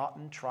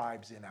 forgotten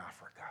tribes in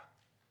Africa?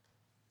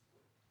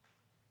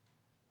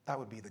 That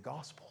would be the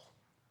gospel,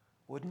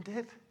 wouldn't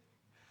it?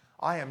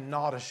 I am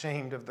not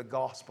ashamed of the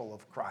gospel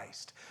of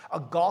Christ. A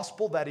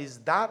gospel that is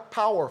that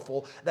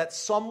powerful that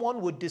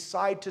someone would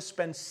decide to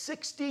spend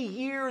 60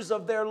 years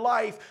of their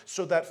life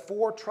so that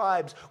 4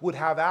 tribes would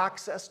have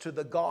access to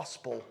the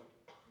gospel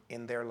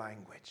in their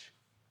language.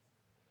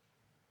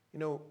 You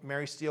know,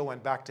 Mary Steele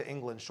went back to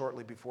England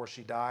shortly before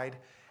she died,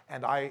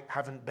 and I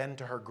haven't been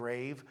to her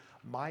grave.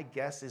 My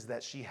guess is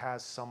that she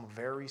has some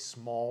very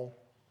small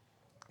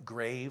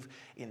grave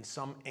in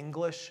some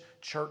English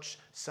church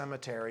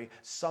cemetery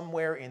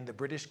somewhere in the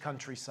British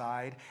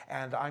countryside,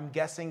 and I'm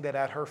guessing that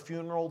at her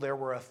funeral there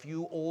were a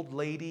few old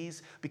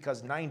ladies,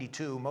 because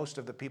 92, most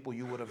of the people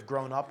you would have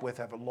grown up with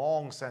have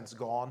long since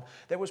gone.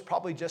 There was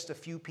probably just a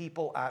few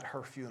people at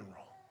her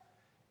funeral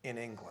in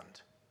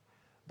England.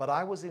 But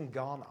I was in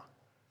Ghana,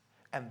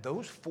 and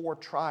those 4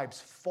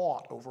 tribes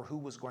fought over who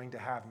was going to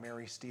have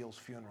Mary Steele's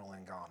funeral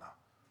in Ghana.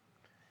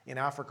 In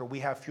Africa, we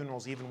have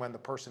funerals even when the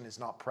person is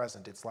not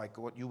present. It's like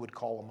what you would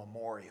call a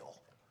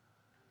memorial.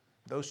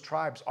 Those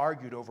tribes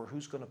argued over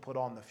who's going to put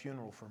on the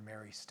funeral for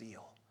Mary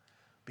Steele,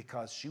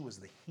 because she was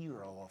the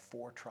hero of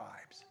 4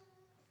 tribes.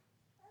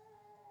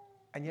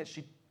 And yet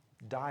she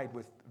died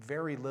with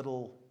very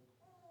little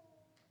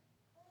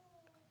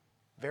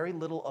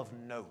of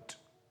note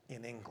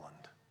in England.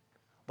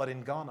 But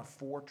in Ghana,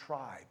 4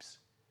 tribes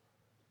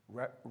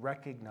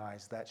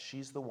recognize that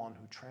she's the one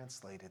who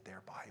translated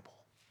their Bible.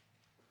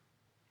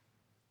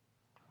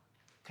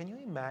 Can you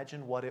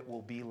imagine what it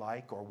will be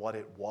like, or what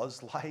it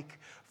was like,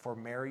 for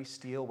Mary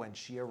Steele when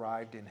she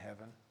arrived in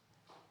heaven?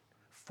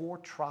 4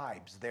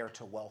 tribes there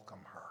to welcome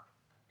her.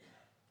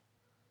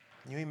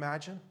 Can you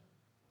imagine?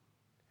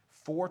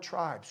 4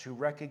 tribes who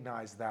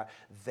recognize that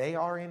they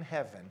are in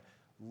heaven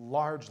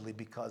largely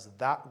because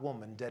that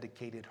woman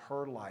dedicated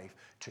her life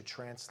to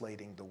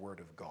translating the Word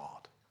of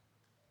God.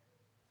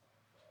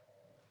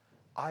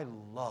 I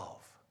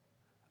love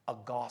a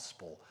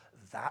gospel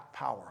that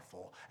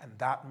powerful and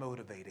that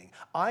motivating.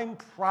 I'm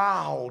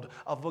proud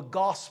of a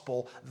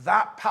gospel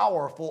that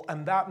powerful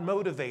and that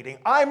motivating.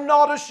 I'm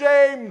not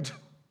ashamed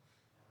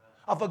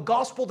of a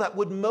gospel that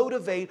would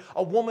motivate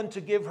a woman to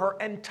give her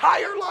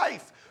entire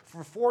life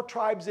for 4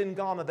 tribes in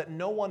Ghana that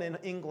no one in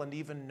England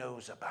even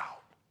knows about.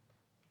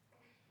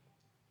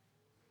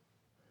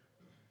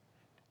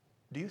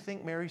 Do you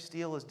think Mary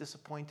Steele is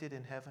disappointed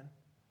in heaven?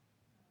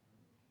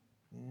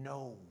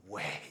 No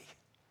way.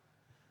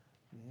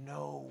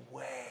 No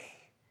way.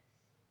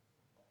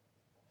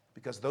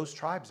 Because those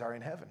tribes are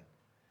in heaven.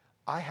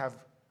 I have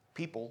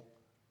people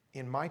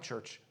in my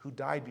church who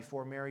died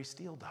before Mary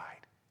Steele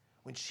died.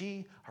 When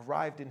she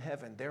arrived in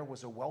heaven, there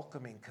was a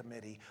welcoming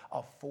committee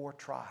of 4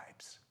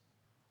 tribes.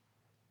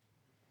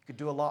 You could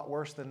do a lot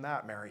worse than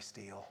that, Mary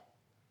Steele.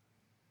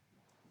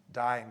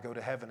 Die and go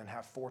to heaven and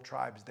have 4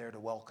 tribes there to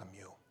welcome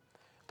you.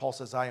 Paul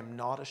says, I am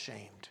not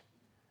ashamed.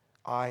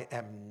 I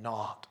am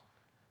not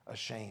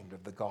ashamed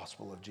of the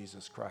gospel of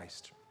Jesus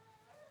Christ.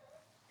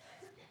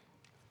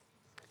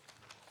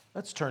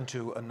 Let's turn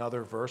to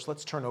another verse.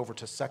 Let's turn over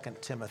to 2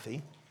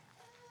 Timothy.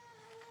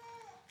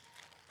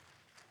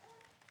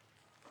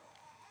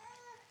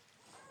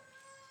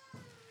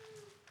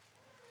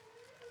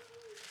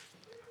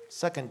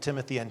 Second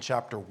Timothy in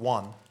chapter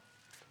 1.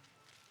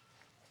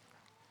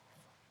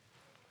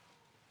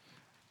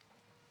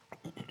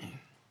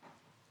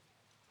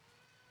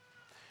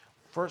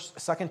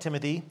 First, 2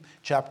 Timothy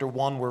chapter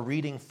 1, we're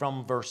reading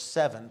from verse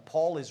 7.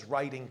 Paul is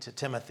writing to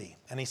Timothy,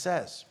 and he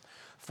says,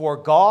 For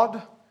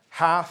God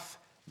hath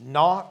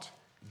not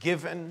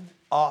given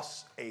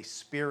us a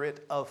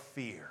spirit of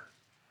fear.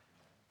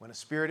 When a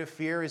spirit of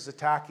fear is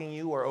attacking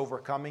you or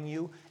overcoming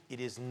you, it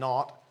is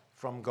not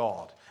from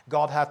God.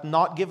 God hath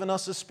not given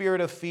us a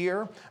spirit of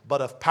fear,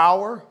 but of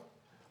power,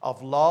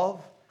 of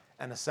love,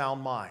 and a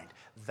sound mind.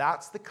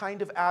 That's the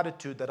kind of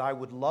attitude that I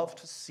would love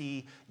to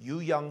see you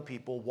young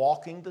people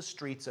walking the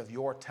streets of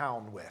your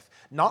town with.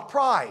 Not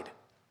pride,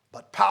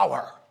 but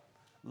power,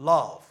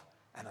 love,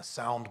 and a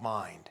sound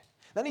mind.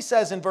 Then he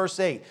says in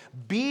verse 8,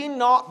 Be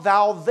not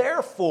thou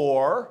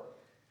therefore.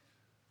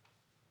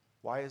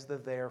 Why is the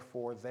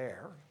therefore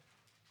there?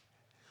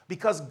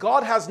 Because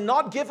God has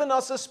not given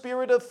us a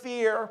spirit of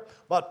fear,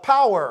 but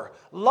power,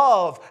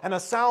 love, and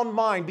a sound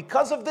mind.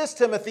 Because of this,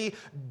 Timothy,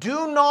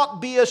 do not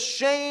be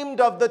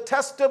ashamed of the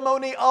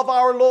testimony of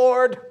our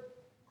Lord,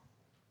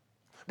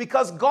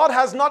 Because God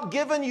has not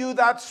given you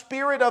that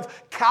spirit of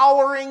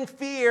cowering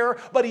fear,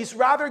 but He's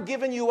rather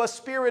given you a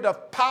spirit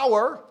of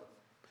power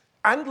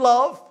and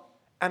love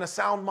and a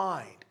sound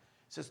mind.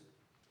 He says,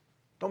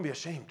 don't be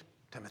ashamed,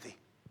 Timothy.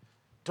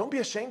 Don't be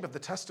ashamed of the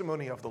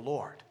testimony of the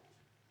Lord,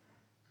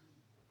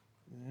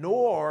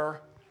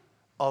 nor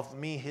of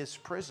me, his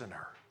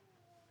prisoner.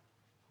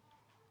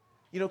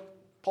 You know,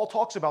 Paul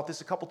talks about this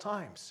a couple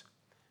times.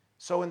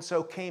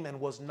 So-and-so came and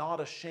was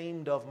not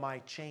ashamed of my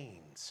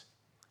chains.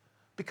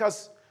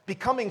 Because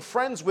becoming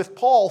friends with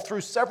Paul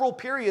through several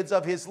periods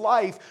of his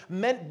life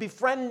meant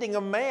befriending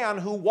a man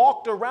who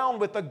walked around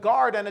with a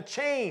guard and a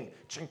chain.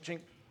 Chink, chink,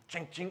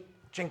 chink, chink,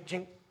 chink,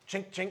 chink,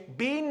 chink, chink.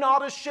 Be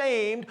not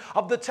ashamed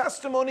of the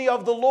testimony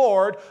of the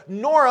Lord,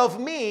 nor of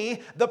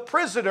me, the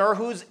prisoner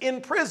who's in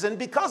prison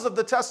because of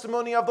the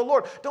testimony of the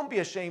Lord. Don't be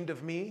ashamed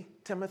of me,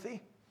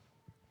 Timothy.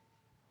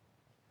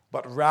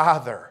 But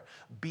rather,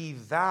 be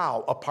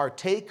thou a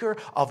partaker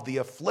of the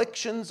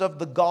afflictions of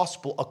the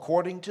gospel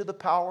according to the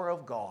power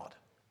of God.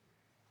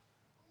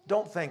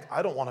 Don't think,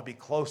 I don't want to be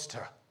close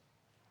to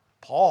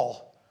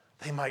Paul.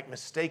 They might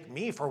mistake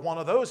me for one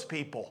of those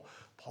people.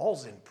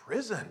 Paul's in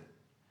prison.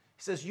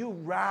 He says, you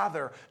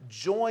rather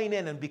join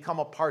in and become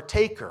a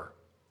partaker.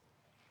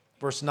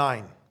 Verse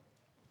 9.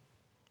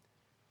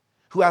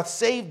 Who hath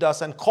saved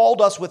us and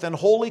called us with an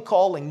holy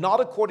calling, not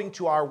according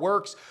to our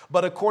works,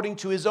 but according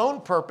to his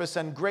own purpose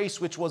and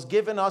grace, which was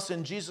given us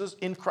in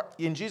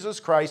Jesus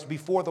Christ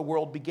before the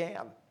world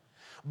began.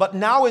 But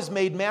now is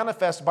made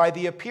manifest by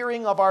the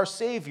appearing of our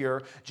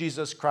Savior,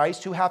 Jesus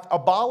Christ, who hath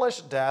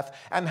abolished death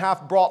and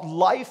hath brought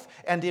life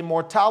and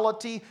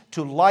immortality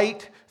to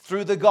light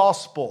through the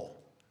gospel.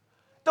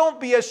 Don't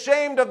be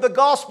ashamed of the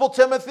gospel,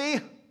 Timothy,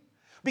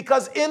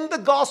 because in the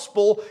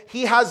gospel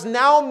he has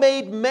now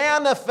made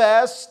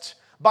manifest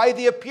by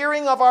the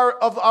appearing of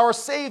our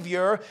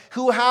Savior,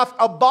 who hath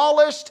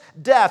abolished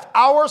death.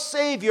 Our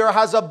Savior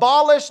has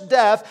abolished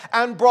death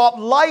and brought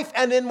life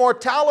and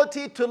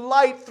immortality to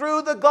light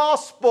through the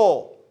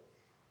gospel.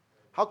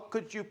 How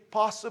could you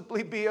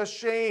possibly be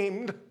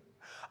ashamed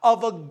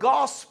of a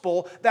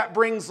gospel that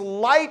brings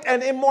light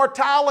and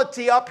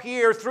immortality up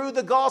here through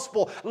the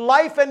gospel?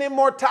 Life and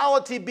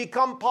immortality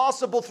become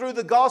possible through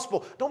the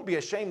gospel. Don't be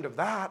ashamed of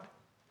that.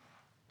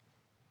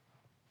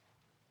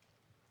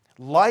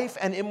 Life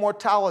and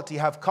immortality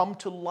have come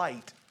to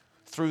light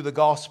through the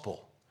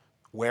gospel,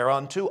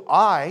 whereunto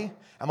I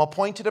am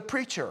appointed a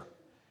preacher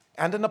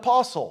and an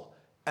apostle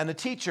and a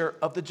teacher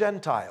of the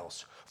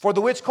Gentiles, for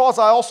the which cause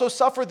I also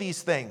suffer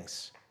these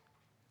things.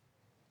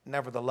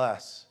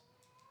 Nevertheless,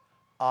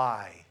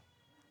 I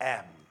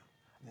am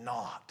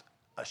not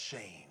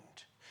ashamed.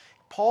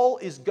 Paul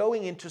is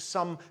going into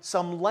some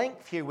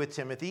length here with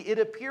Timothy. It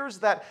appears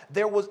that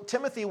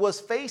Timothy was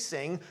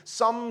facing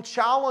some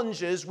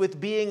challenges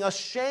with being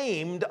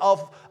ashamed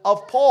of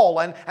Paul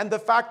and the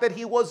fact that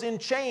he was in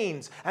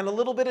chains and a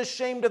little bit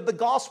ashamed of the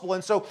gospel.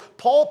 And so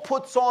Paul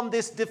puts on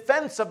this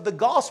defense of the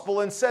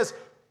gospel and says,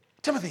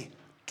 Timothy,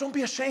 don't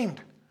be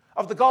ashamed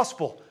of the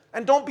gospel.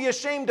 And don't be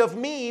ashamed of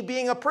me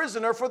being a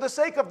prisoner for the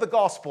sake of the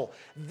gospel.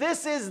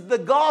 This is the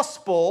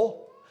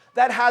gospel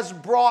that has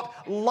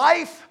brought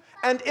life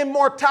and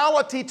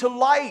immortality to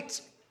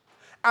light.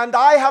 And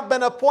I have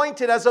been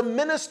appointed as a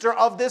minister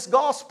of this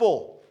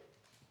gospel.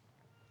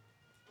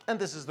 And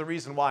this is the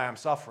reason why I'm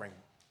suffering,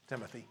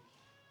 Timothy.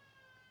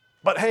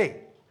 But hey,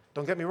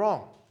 don't get me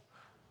wrong.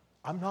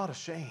 I'm not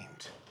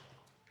ashamed.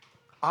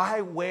 I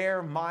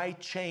wear my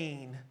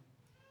chain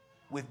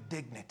with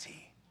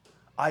dignity.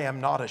 I am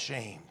not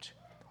ashamed.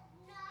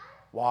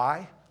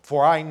 Why?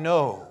 For I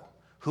know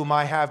whom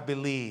I have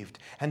believed,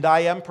 and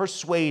I am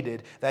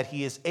persuaded that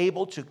he is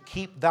able to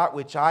keep that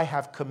which I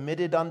have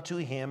committed unto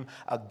him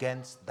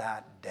against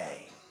that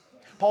day.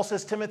 Paul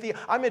says, Timothy,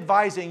 I'm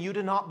advising you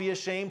to not be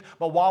ashamed,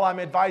 but while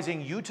I'm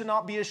advising you to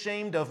not be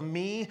ashamed of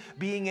me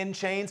being in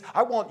chains,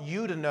 I want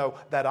you to know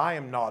that I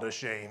am not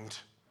ashamed.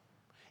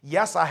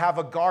 Yes, I have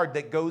a guard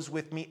that goes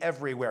with me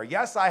everywhere.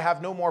 Yes, I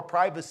have no more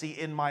privacy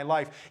in my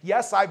life.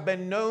 Yes, I've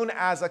been known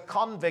as a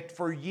convict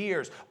for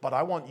years, but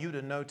I want you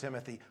to know,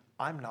 Timothy,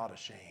 I'm not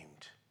ashamed.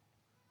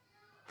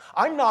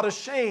 I'm not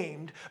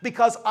ashamed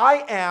because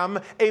I am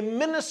a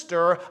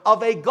minister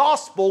of a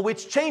gospel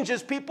which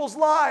changes people's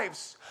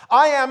lives.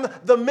 I am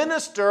the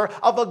minister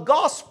of a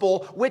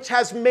gospel which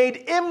has made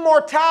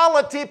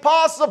immortality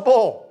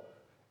possible.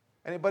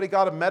 Anybody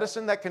got a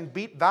medicine that can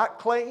beat that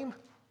claim?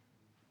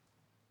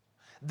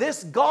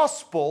 This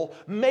gospel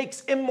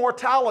makes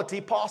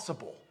immortality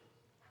possible.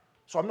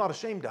 So I'm not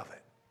ashamed of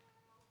it.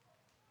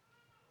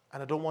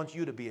 And I don't want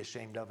you to be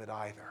ashamed of it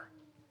either.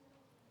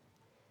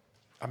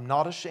 I'm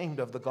not ashamed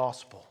of the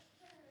gospel.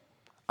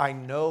 I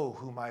know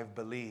whom I've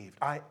believed.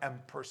 I am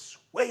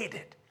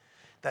persuaded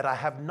that I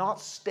have not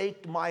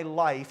staked my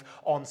life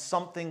on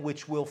something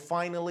which will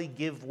finally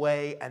give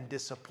way and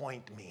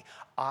disappoint me.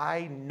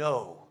 I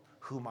know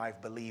whom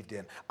I've believed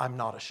in. I'm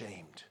not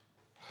ashamed.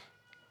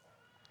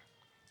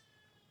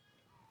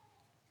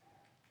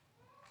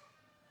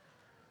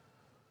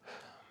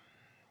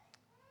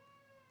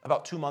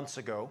 About 2 months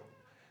ago,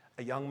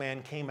 a young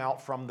man came out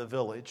from the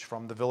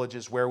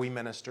villages where we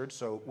ministered,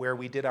 so where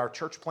we did our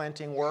church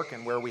planting work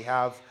and where we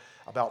have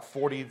about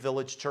 40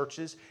 village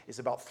churches is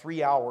about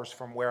 3 hours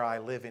from where I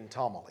live in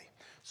Tamale.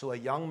 So a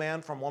young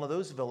man from one of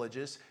those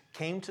villages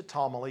came to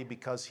Tamale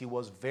because he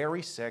was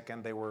very sick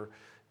and they were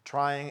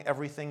trying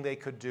everything they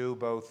could do,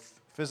 both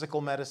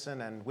physical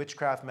medicine and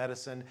witchcraft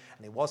medicine,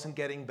 and he wasn't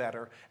getting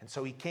better. And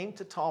so he came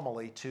to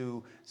Tamale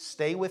to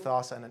stay with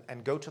us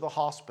and go to the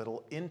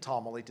hospital in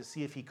Tamale to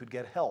see if he could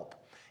get help.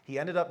 He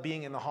ended up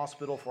being in the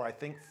hospital for, I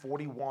think,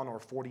 41 or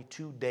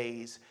 42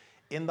 days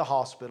in the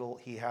hospital.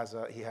 He had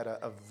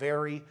a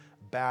very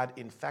bad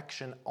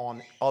infection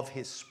of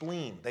his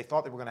spleen. They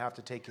thought they were going to have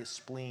to take his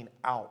spleen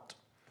out.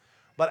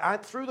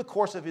 But through the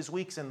course of his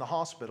weeks in the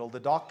hospital, the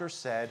doctor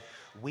said,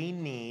 we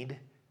need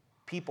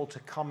people to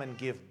come and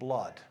give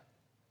blood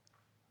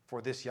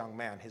for this young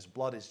man. His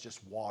blood is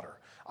just water.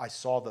 I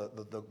saw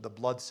the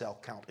blood cell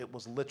count. It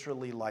was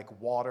literally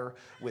like water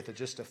with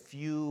just a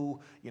few,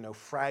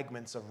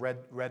 fragments of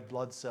red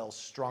blood cells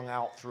strung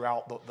out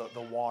throughout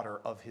the water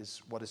of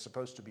his, what is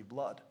supposed to be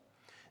blood.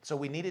 So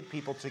we needed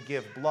people to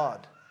give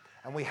blood.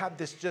 And we had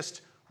this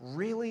just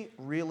really,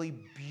 really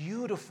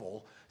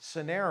beautiful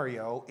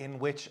scenario in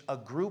which a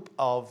group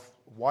of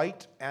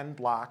white and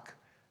black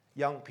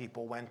young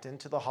people went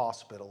into the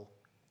hospital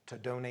to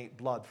donate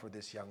blood for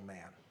this young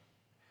man.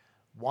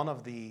 One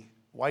of the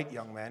white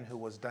young men who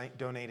was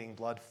donating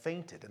blood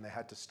fainted, and they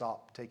had to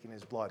stop taking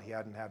his blood. He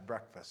hadn't had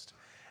breakfast,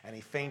 and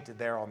he fainted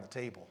there on the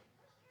table.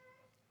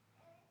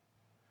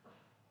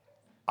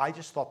 I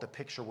just thought the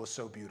picture was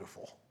so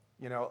beautiful.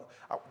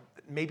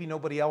 Maybe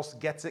nobody else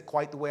gets it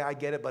quite the way I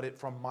get it, but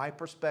from my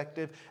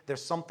perspective,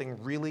 there's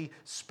something really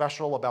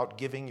special about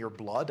giving your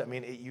blood. I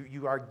mean,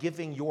 you are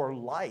giving your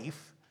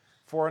life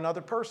for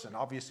another person.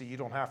 Obviously, you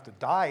don't have to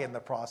die in the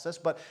process,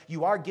 but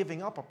you are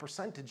giving up a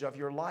percentage of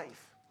your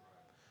life.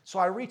 So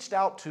I reached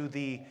out to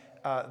the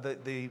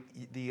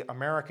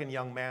American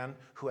young man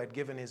who had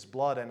given his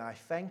blood, and I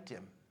thanked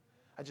him.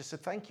 I just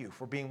said, thank you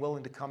for being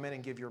willing to come in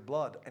and give your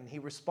blood. And he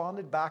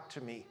responded back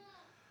to me.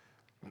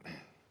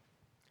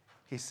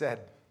 He said,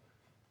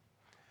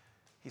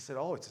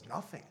 oh, it's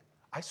nothing.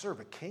 I serve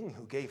a king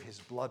who gave his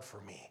blood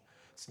for me.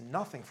 It's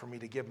nothing for me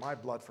to give my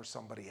blood for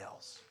somebody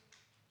else.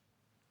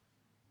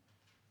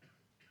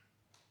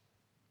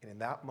 And in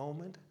that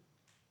moment,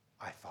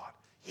 I thought,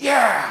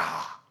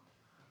 yeah!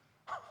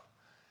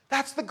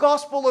 That's the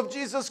gospel of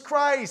Jesus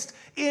Christ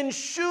in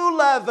shoe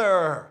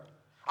leather.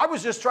 I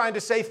was just trying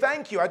to say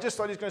thank you. I just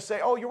thought he was going to say,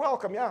 oh, you're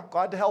welcome. Yeah,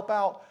 glad to help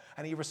out.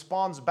 And he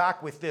responds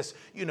back with this,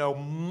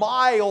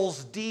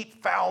 miles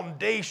deep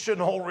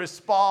foundational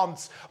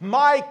response.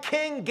 My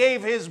king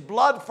gave his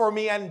blood for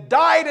me and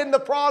died in the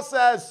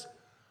process.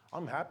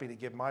 I'm happy to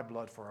give my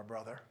blood for a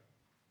brother.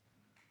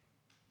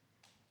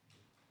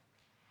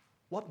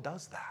 What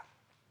does that?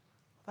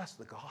 That's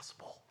the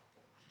gospel.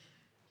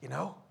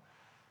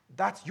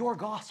 That's your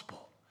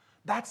gospel.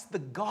 That's the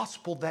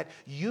gospel that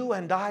you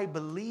and I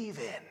believe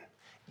in.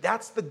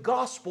 That's the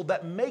gospel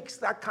that makes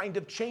that kind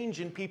of change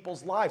in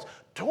people's lives.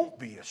 Don't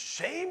be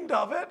ashamed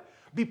of it.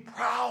 Be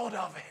proud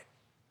of it.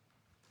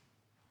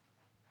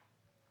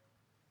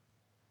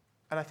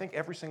 And I think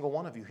every single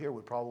one of you here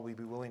would probably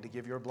be willing to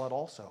give your blood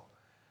also,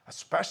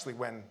 especially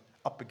when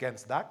up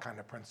against that kind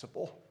of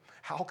principle.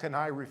 How can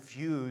I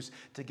refuse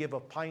to give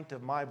a pint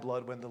of my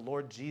blood when the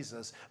Lord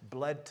Jesus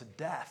bled to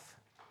death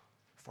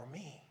for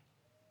me?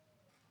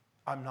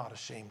 I'm not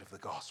ashamed of the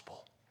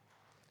gospel.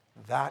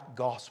 That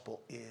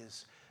gospel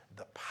is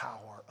the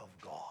power of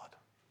God.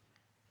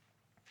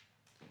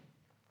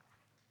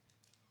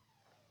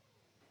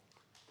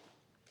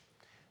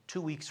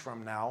 Two weeks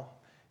from now,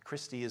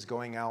 Christy is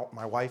going out,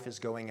 my wife is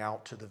going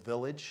out to the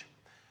village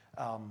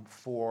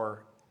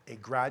for a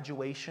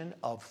graduation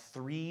of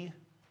 3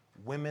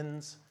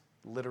 women's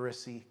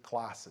literacy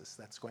classes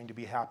that's going to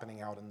be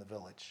happening out in the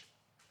village.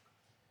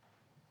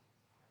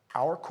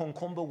 Our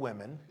Konkomba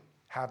women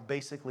have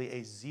basically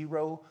a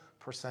 0%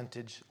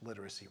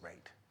 literacy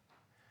rate.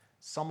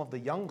 Some of the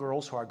young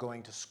girls who are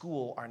going to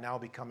school are now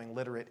becoming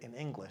literate in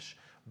English,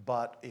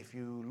 but if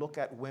you look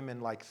at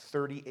women like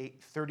 30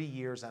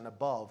 years and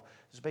above,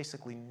 there's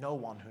basically no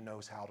one who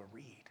knows how to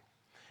read.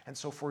 And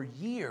so for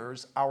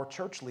years, our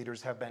church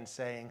leaders have been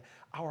saying,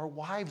 our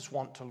wives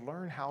want to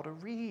learn how to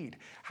read.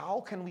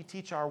 How can we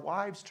teach our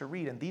wives to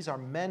read? And these are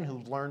men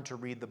who've learned to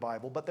read the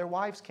Bible, but their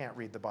wives can't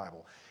read the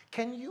Bible.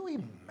 Can you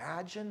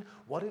imagine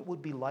what it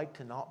would be like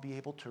to not be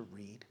able to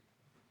read?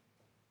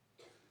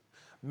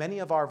 Many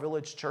of our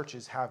village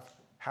churches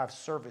have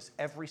service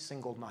every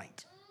single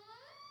night,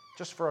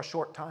 just for a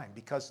short time,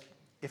 because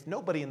if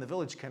nobody in the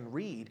village can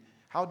read,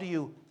 how do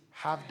you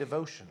have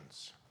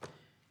devotions?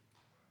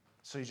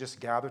 So you just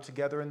gather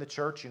together in the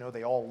church.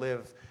 They all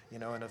live,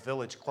 in a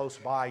village close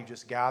by. You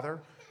just gather,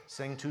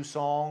 sing 2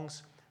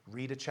 songs,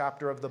 read a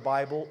chapter of the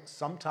Bible.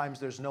 Sometimes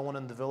there's no one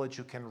in the village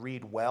who can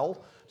read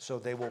well, so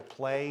they will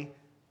play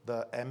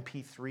the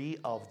MP3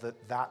 of the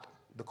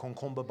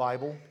Konkomba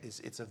Bible.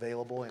 It's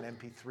available in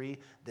MP3.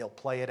 They'll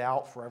play it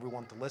out for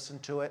everyone to listen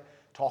to it,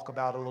 talk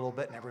about it a little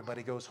bit, and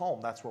everybody goes home.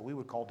 That's what we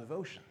would call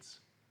devotions.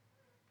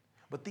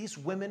 But these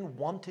women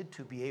wanted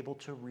to be able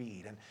to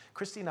read. And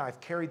Christy and I have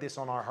carried this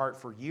on our heart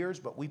for years,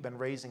 but we've been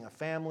raising a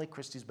family.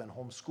 Christy's been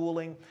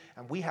homeschooling,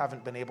 and we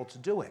haven't been able to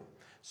do it.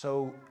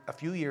 So a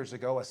few years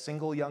ago, a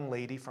single young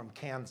lady from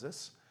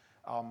Kansas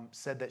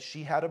said that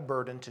she had a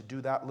burden to do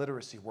that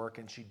literacy work,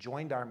 and she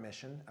joined our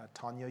mission,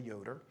 Tanya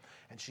Yoder,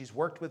 and she's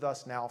worked with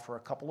us now for a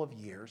couple of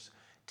years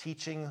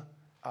teaching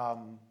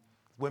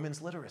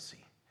women's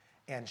literacy.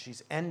 And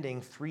she's ending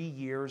 3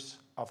 years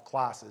of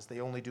classes. They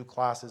only do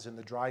classes in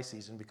the dry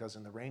season because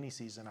in the rainy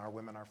season our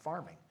women are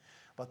farming.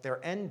 But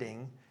they're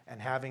ending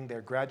and having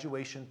their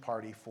graduation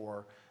party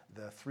for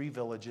the 3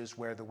 villages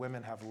where the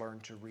women have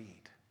learned to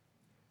read.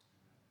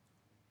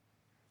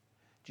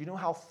 Do you know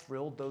how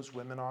thrilled those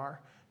women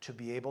are to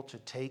be able to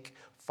take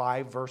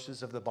 5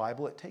 verses of the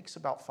Bible? It takes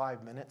about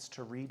 5 minutes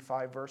to read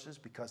 5 verses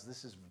because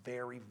this is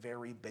very,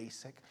 very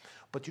basic.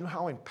 But do you know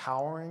how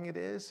empowering it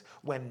is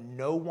when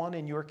no one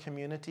in your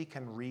community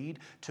can read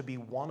to be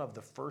one of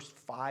the first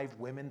 5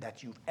 women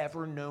that you've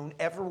ever known,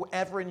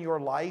 ever in your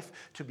life,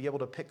 to be able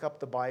to pick up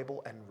the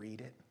Bible and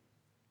read it?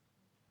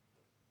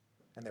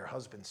 And their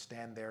husbands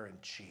stand there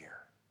and cheer.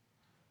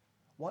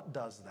 What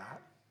does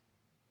that?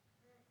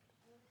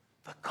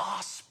 The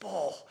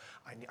gospel.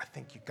 I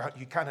think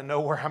you kind of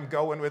know where I'm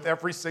going with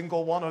every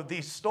single one of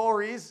these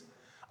stories.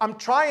 I'm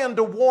trying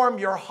to warm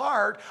your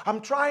heart. I'm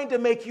trying to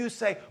make you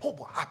say, oh,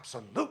 well,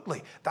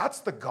 absolutely.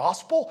 That's the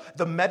gospel.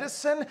 The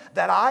medicine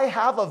that I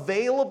have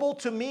available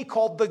to me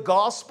called the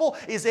gospel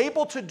is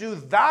able to do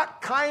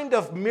that kind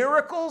of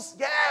miracles?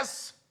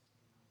 Yes.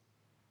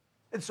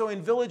 And so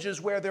in villages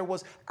where there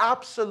was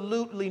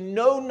absolutely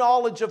no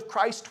knowledge of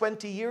Christ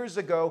 20 years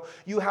ago,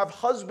 you have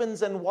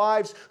husbands and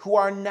wives who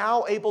are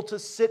now able to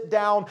sit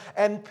down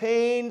and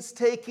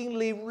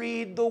painstakingly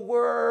read the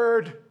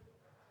Word.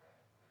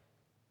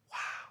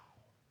 Wow.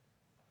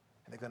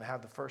 And they're going to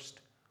have the first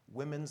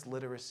women's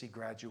literacy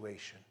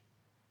graduation.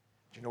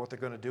 Do you know what they're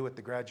going to do at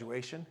the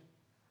graduation?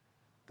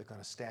 They're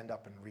going to stand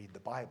up and read the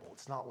Bible.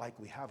 It's not like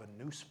we have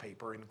a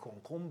newspaper in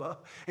Konkumba.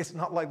 It's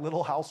not like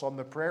Little House on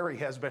the Prairie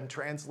has been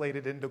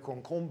translated into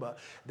Konkumba.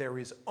 There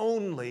is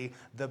only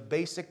the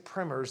basic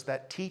primers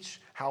that teach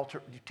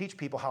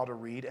people how to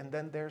read, and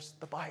then there's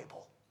the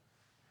Bible.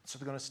 So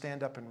they're going to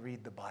stand up and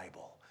read the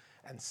Bible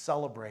and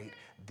celebrate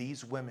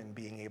these women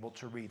being able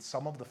to read.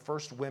 Some of the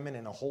first women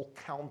in a whole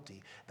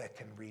county that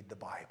can read the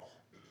Bible.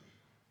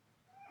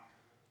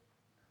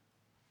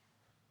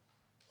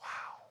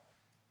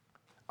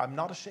 I'm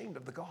not ashamed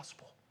of the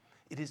gospel.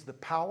 It is the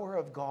power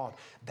of God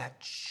that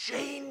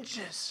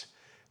changes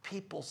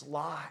people's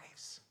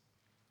lives.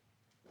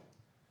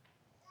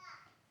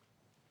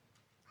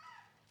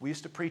 We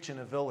used to preach in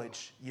a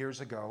village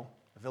years ago,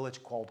 a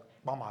village called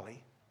Bamali.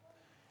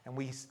 And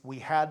we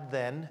had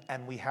then,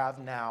 and we have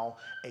now,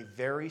 a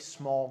very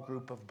small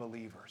group of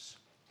believers.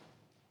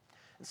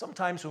 And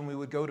sometimes when we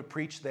would go to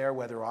preach there,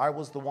 whether I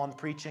was the one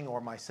preaching or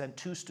my sent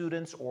 2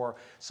 students or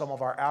some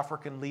of our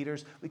African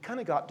leaders, we kind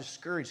of got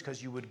discouraged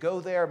because you would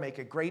go there, make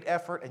a great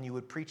effort, and you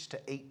would preach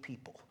to 8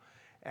 people.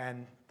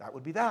 And that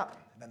would be that.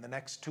 And then the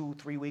next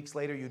 2-3 weeks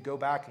later, you'd go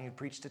back and you'd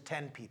preach to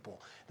 10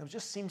 people. And it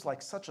just seems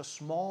like such a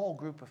small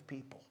group of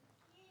people.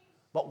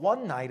 But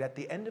one night at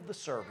the end of the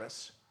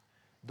service,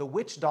 the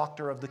witch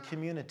doctor of the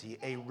community,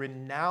 a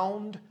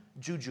renowned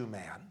juju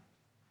man,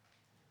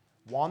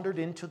 wandered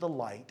into the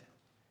light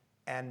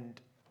and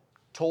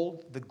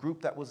told the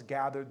group that was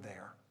gathered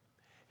there,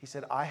 he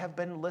said, I have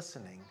been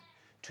listening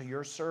to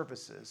your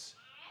services.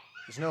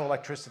 There's no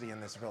electricity in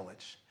this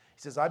village.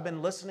 He says, I've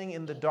been listening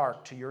in the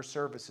dark to your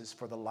services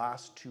for the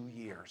last 2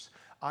 years.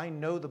 I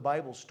know the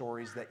Bible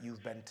stories that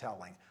you've been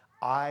telling.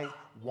 I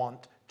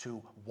want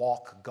to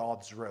walk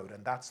God's road.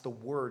 And that's the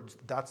words,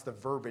 that's the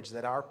verbiage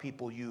that our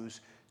people use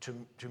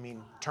to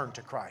mean turn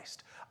to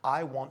Christ.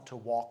 I want to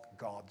walk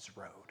God's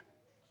road.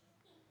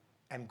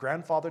 And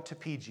Grandfather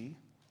Tepiji,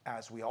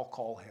 as we all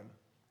call him,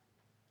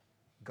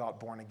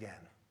 got born again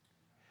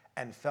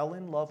and fell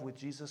in love with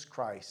Jesus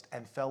Christ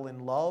and fell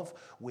in love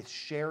with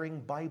sharing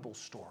Bible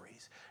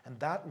stories. And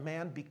that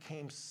man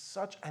became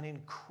such an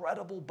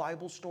incredible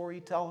Bible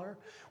storyteller.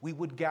 We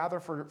would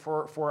gather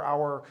for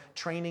our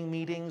training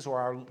meetings or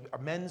our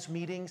men's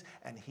meetings,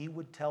 and he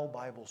would tell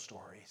Bible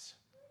stories.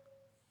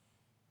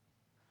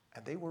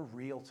 And they were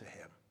real to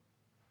him.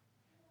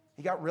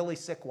 He got really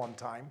sick one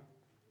time,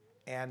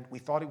 and we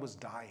thought he was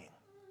dying.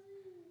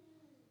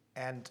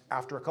 And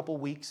after a couple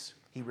weeks,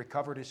 he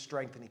recovered his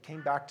strength and he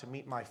came back to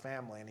meet my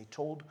family. And he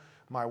told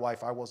my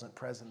wife, I wasn't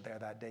present there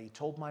that day, he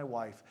told my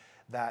wife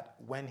that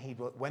when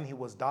he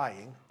was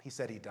dying, he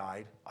said he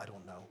died, I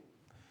don't know.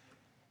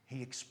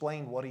 He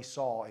explained what he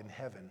saw in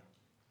heaven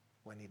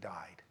when he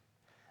died.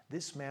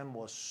 This man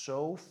was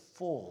so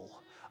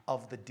full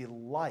of the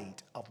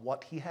delight of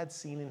what he had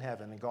seen in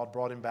heaven, and God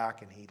brought him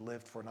back and he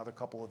lived for another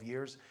couple of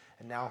years,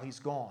 and now he's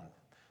gone.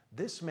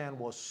 This man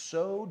was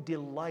so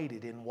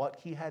delighted in what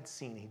he had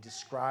seen. He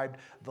described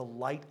the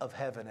light of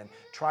heaven and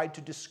tried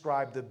to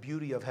describe the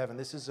beauty of heaven.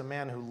 This is a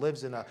man who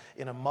lives in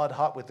a mud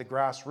hut with a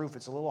grass roof.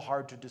 It's a little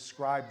hard to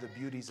describe the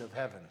beauties of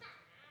heaven.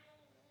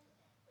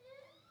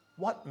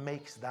 What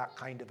makes that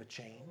kind of a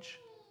change?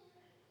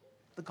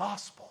 the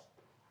gospel.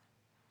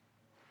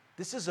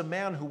 This is a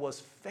man who was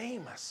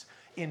famous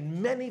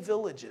in many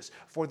villages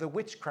for the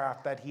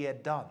witchcraft that he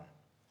had done.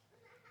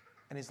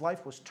 And his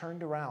life was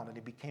turned around and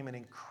he became an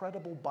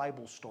incredible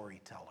Bible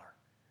storyteller.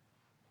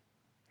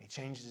 He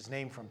changed his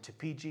name from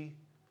Tipiji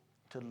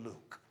to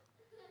Luke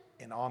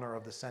in honor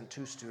of the St.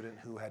 2 student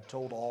who had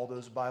told all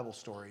those Bible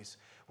stories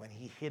when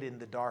he hid in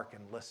the dark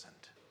and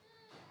listened.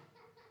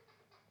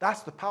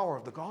 That's the power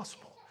of the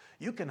gospel.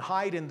 You can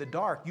hide in the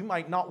dark. You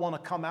might not want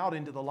to come out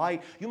into the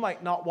light. You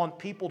might not want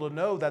people to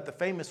know that the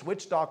famous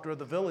witch doctor of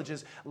the village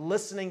is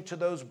listening to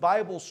those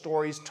Bible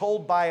stories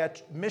told by a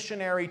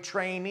missionary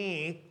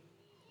trainee,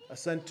 a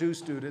St. 2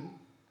 student,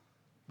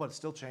 but it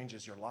still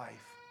changes your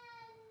life.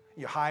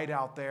 You hide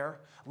out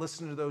there,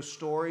 listen to those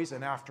stories,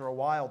 and after a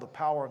while, the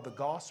power of the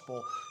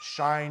gospel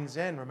shines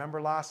in.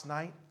 Remember last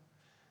night?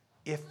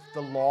 If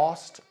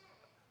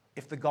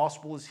the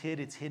gospel is hid,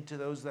 it's hid to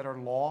those that are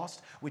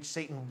lost, which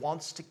Satan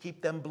wants to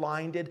keep them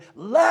blinded,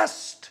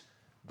 lest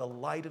the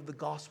light of the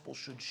gospel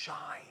should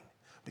shine.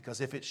 Because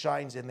if it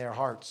shines in their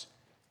hearts,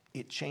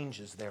 it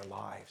changes their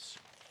lives.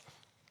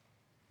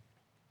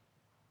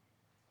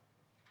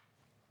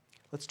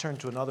 Let's turn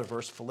to another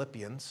verse,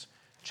 Philippians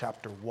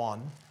chapter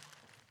 1.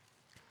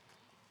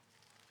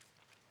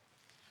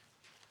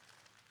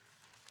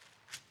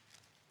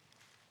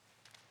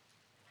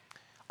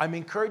 I'm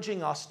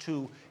encouraging us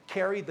to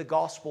carry the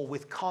gospel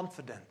with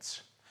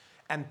confidence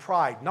and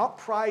pride. Not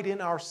pride in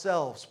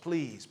ourselves,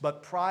 please,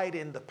 but pride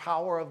in the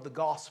power of the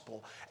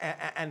gospel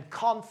and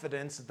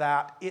confidence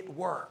that it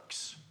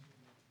works.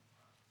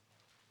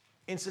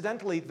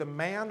 Incidentally, the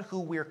man who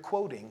we're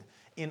quoting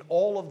in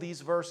all of these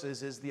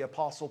verses is the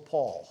Apostle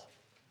Paul.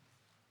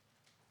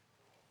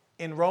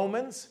 In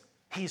Romans,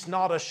 he's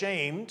not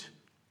ashamed,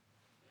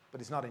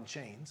 but he's not in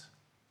chains.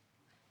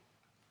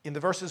 In the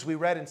verses we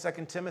read in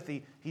 2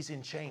 Timothy, he's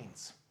in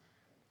chains.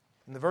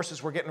 In the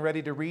verses we're getting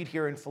ready to read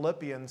here in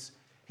Philippians,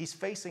 he's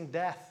facing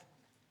death,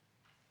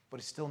 but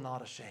he's still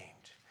not ashamed.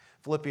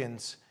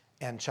 Philippians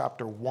and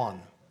chapter 1.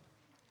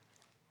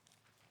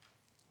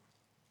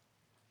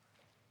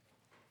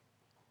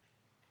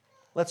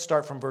 Let's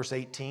start from verse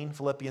 18,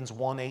 Philippians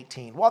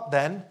 1:18. What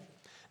then?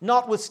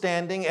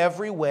 Notwithstanding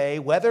every way,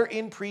 whether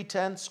in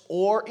pretense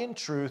or in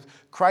truth,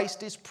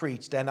 Christ is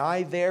preached, and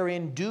I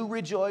therein do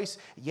rejoice,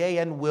 yea,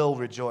 and will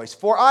rejoice.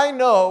 For I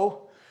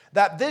know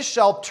that this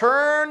shall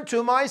turn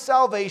to my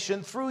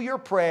salvation through your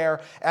prayer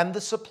and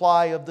the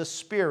supply of the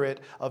Spirit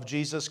of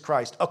Jesus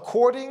Christ,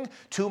 according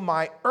to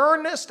my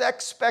earnest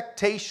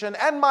expectation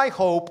and my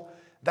hope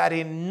that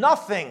in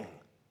nothing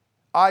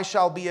I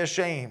shall be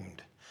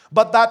ashamed,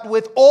 but that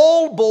with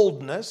all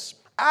boldness,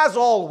 as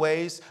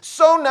always,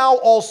 so now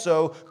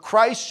also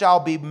Christ shall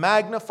be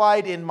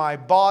magnified in my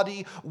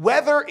body,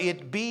 whether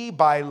it be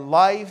by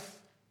life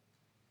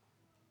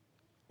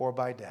or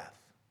by death.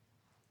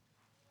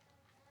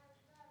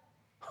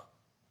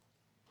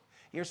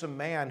 Here's a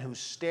man who's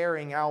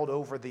staring out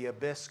over the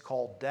abyss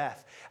called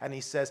death, and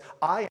he says,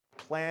 I am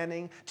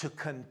planning to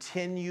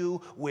continue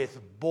with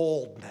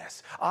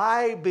boldness.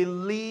 I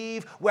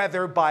believe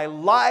whether by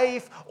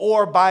life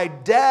or by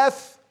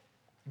death,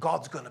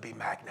 God's going to be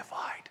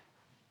magnified.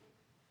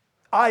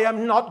 I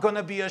am not going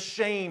to be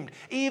ashamed,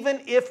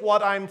 even if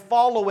what I'm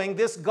following,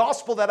 this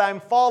gospel that I'm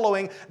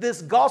following,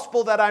 this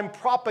gospel that I'm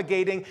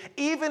propagating,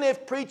 even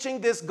if preaching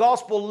this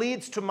gospel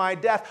leads to my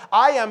death,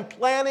 I am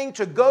planning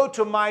to go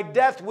to my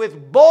death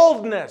with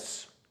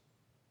boldness,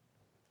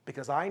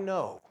 because I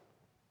know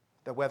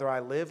that whether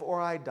I live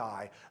or I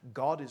die,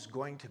 God is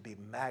going to be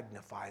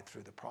magnified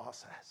through the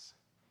process.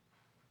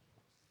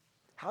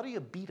 How do you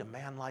beat a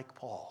man like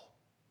Paul?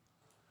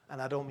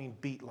 And I don't mean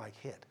beat like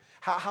hit.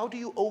 How do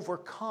you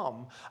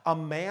overcome a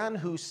man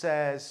who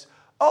says,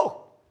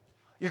 oh,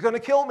 you're going to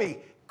kill me.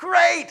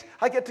 Great,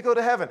 I get to go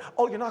to heaven.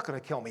 Oh, you're not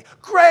going to kill me.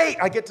 Great,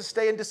 I get to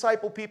stay and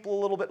disciple people a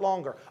little bit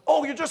longer.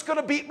 Oh, you're just going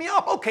to beat me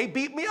up. Okay,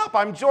 beat me up.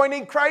 I'm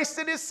joining Christ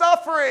in his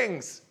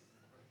sufferings.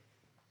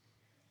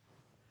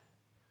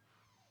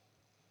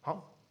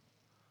 Huh?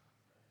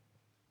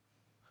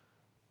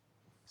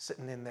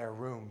 Sitting in their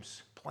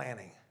rooms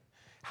planning,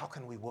 how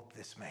can we whoop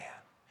this man?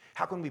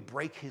 How can we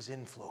break his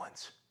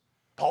influence?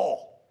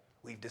 Paul,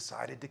 we've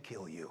decided to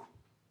kill you.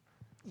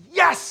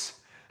 Yes!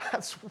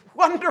 That's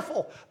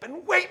wonderful.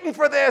 Been waiting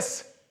for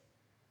this.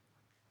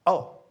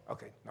 Oh,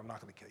 okay, I'm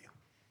not going to kill you.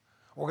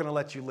 We're going to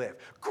let you live.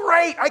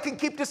 Great! I can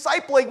keep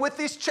discipling with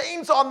these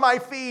chains on my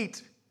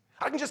feet.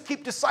 I can just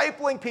keep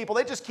discipling people.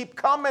 They just keep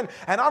coming,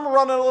 and I'm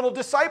running a little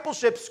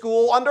discipleship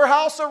school under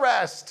house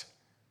arrest.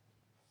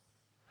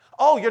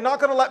 Oh, you're not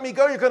going to let me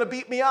go. You're going to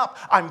beat me up.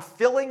 I'm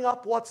filling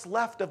up what's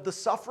left of the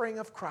suffering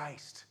of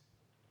Christ.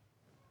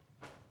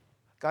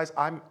 Guys,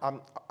 I'm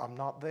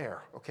not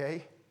there,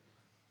 okay?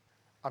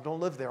 I don't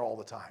live there all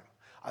the time.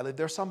 I live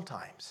there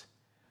sometimes.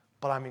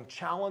 But I'm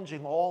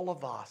challenging all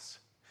of us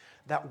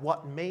that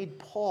what made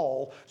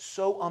Paul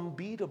so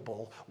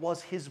unbeatable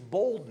was his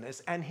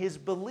boldness and his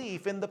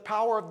belief in the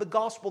power of the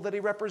gospel that he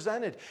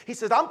represented. He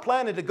says, I'm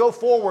planning to go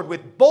forward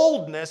with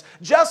boldness,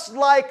 just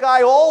like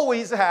I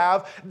always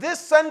have. This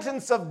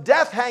sentence of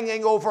death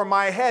hanging over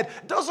my head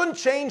doesn't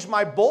change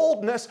my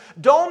boldness.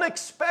 Don't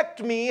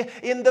expect me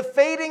in the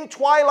fading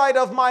twilight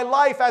of my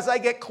life as I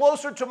get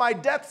closer to my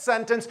death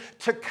sentence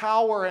to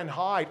cower and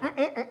hide.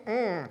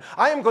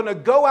 I am going to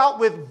go out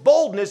with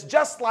boldness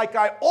just like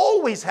I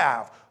always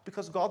have,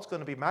 because God's going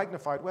to be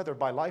magnified whether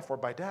by life or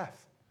by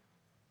death.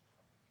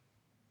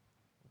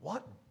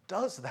 What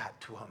does that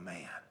to a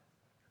man?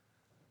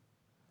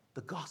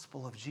 The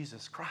gospel of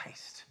Jesus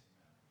Christ.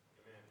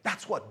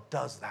 That's what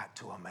does that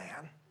to a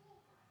man.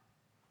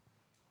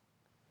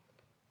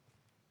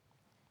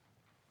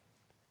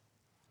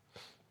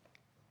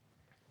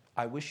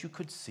 I wish you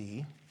could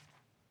see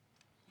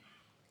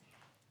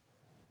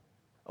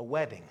a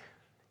wedding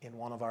in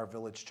one of our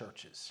village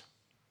churches.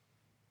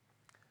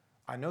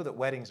 I know that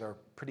weddings are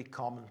pretty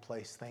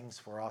commonplace things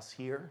for us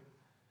here.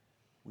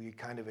 We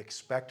kind of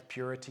expect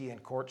purity in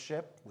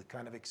courtship. We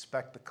kind of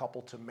expect the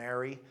couple to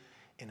marry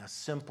in a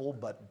simple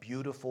but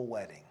beautiful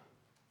wedding.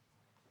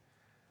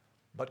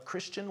 But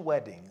Christian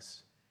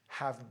weddings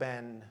have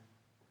been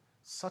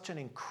such an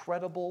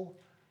incredible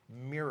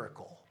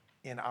miracle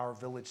in our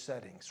village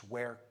settings,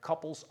 where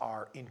couples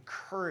are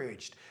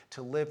encouraged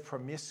to live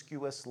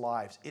promiscuous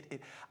lives.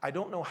 I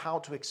don't know how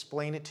to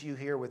explain it to you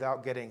here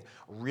without getting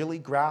really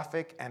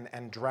graphic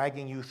and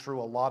dragging you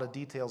through a lot of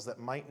details that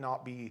might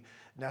not be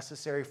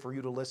necessary for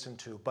you to listen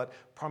to. But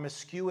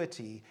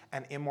promiscuity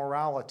and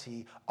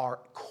immorality are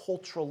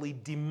culturally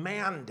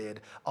demanded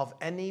of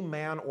any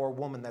man or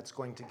woman that's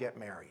going to get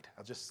married.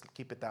 I'll just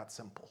keep it that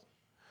simple.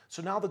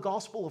 So now the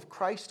gospel of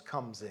Christ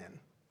comes in.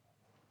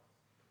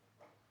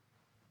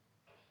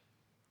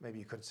 Maybe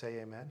you could say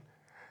amen.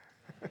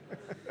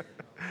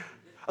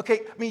 Okay,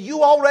 I mean,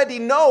 you already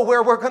know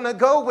where we're going to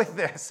go with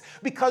this,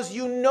 because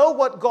you know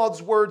what God's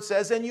word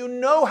says, and you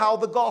know how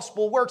the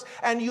gospel works,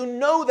 and you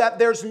know that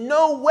there's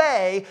no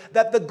way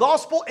that the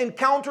gospel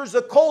encounters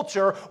a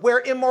culture where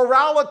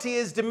immorality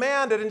is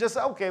demanded and just,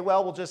 okay,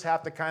 well, we'll just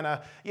have to kind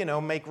of,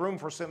 make room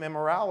for some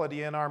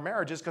immorality in our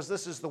marriages because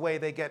this is the way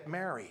they get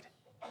married.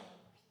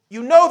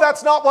 You know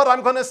that's not what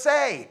I'm going to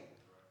say.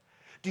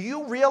 Do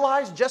you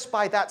realize just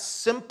by that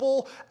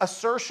simple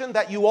assertion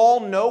that you all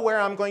know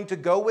where I'm going to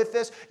go with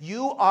this,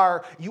 you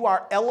are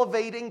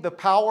elevating the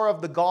power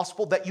of the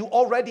gospel, that you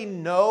already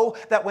know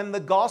that when the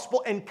gospel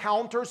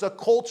encounters a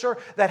culture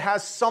that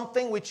has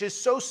something which is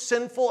so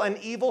sinful and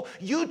evil,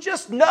 you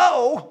just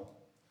know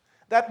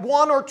that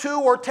 1 or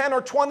 2 or 10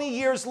 or 20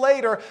 years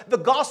later, the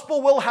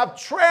gospel will have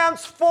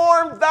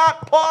transformed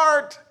that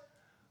part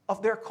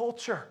of their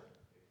culture.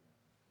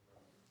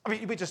 I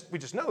mean, we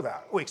just know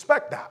that. We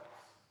expect that.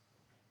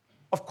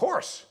 Of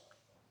course.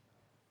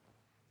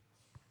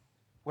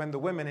 When the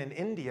women in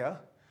India,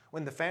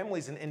 when the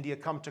families in India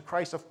come to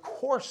Christ, of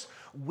course,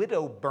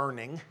 widow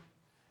burning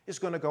is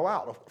going to go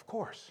out. Of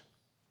course.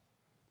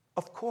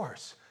 Of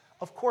course.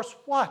 Of course,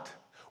 what?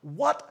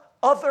 What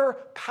other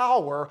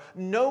power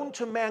known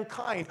to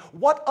mankind,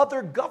 what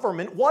other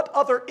government, what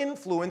other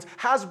influence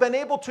has been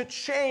able to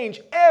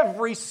change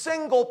every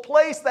single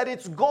place that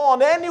it's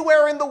gone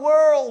anywhere in the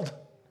world?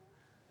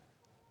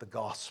 The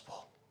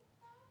gospel.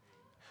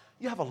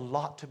 You have a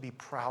lot to be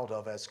proud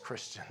of as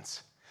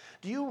Christians.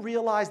 Do you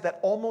realize that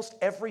almost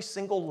every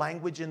single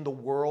language in the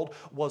world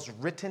was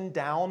written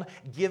down,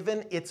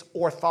 given its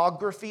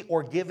orthography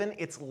or given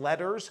its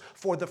letters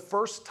for the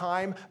first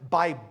time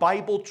by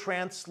Bible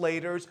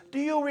translators? Do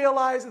you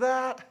realize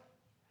that?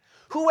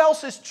 Who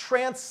else is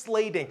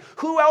translating?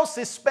 Who else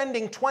is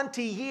spending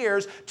 20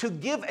 years to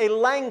give a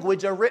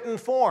language a written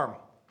form?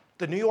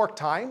 The New York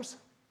Times?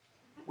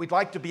 We'd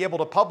like to be able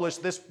to publish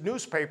this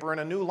newspaper in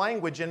a new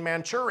language in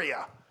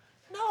Manchuria.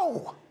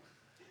 No,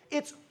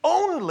 it's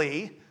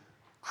only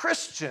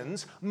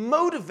Christians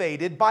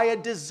motivated by a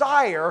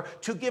desire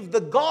to give the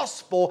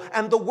gospel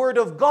and the word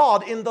of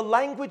God in the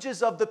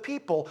languages of the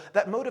people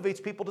that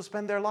motivates people to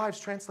spend their lives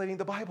translating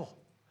the Bible.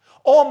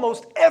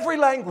 Almost every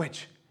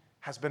language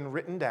has been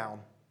written down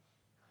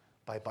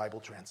by Bible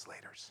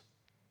translators.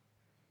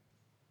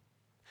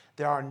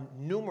 There are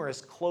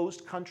numerous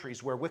closed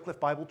countries where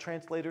Wycliffe Bible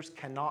translators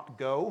cannot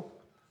go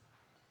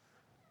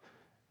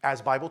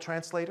as Bible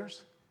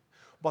translators,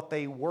 but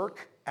they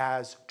work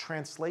as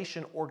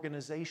translation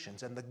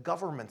organizations, and the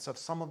governments of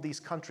some of these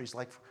countries,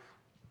 like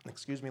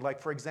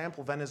for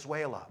example,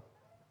 Venezuela,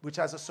 which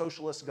has a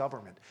socialist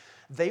government,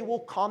 they will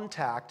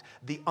contact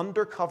the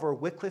undercover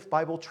Wycliffe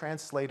Bible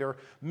translator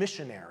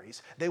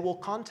missionaries. They will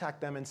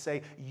contact them and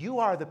say, you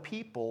are the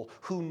people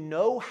who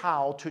know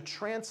how to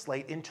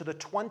translate into the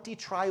 20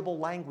 tribal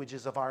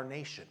languages of our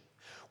nation.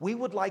 We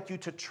would like you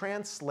to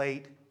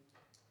translate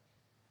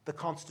the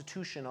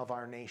Constitution of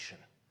our nation.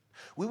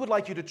 We would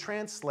like you to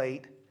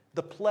translate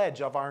the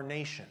pledge of our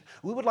nation.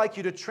 We would like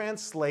you to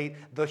translate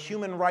the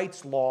human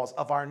rights laws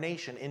of our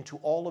nation into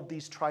all of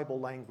these tribal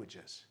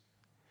languages.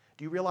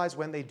 Do you realize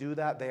when they do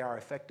that, they are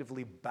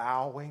effectively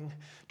bowing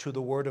to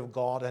the Word of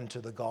God and to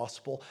the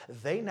gospel?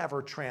 They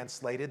never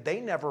translated, they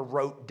never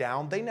wrote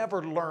down, they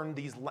never learned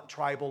these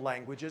tribal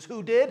languages.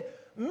 Who did?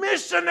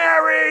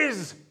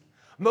 Missionaries!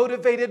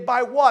 Motivated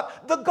by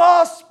what? The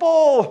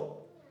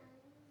gospel!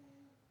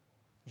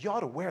 You ought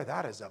to wear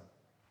that as a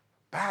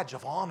badge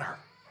of honor,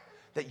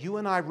 that you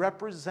and I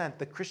represent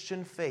the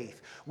Christian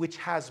faith, which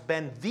has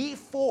been the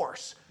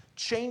force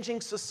changing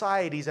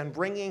societies and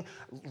bringing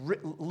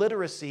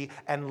literacy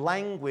and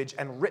language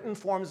and written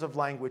forms of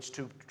language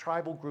to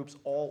tribal groups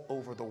all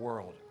over the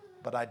world.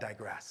 But I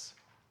digress.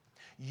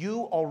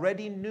 You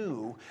already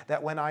knew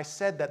that when I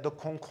said that the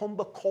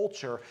Concomba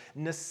culture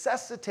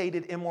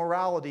necessitated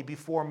immorality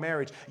before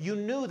marriage, you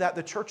knew that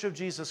the Church of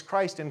Jesus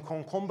Christ in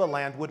Concomba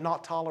land would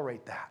not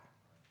tolerate that.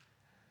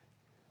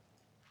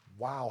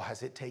 Wow,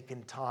 has it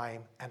taken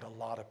time and a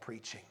lot of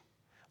preaching.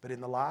 But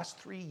in the last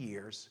 3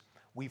 years,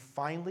 we've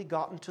finally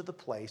gotten to the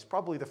place,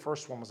 probably the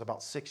first one was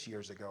about 6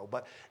 years ago,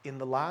 but in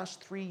the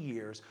last 3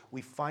 years,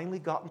 we've finally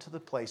gotten to the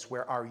place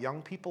where our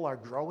young people are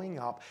growing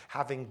up,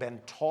 having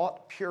been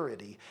taught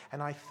purity,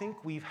 and I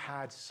think we've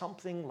had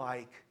something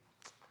like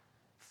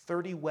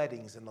 30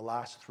 weddings in the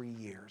last 3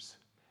 years.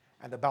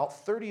 And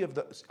about 30 of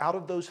those, out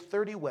of those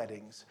 30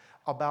 weddings,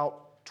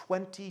 about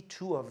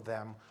 22 of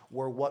them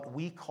were what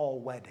we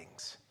call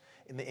weddings.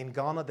 In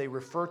Ghana, they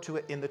refer to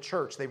it, in the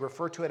church, they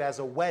refer to it as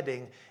a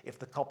wedding if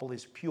the couple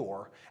is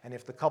pure. And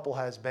if the couple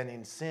has been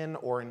in sin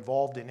or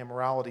involved in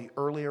immorality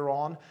earlier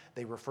on,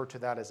 they refer to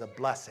that as a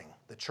blessing.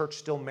 The church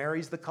still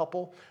marries the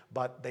couple,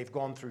 but they've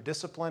gone through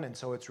discipline, and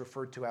so it's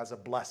referred to as a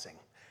blessing.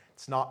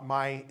 It's not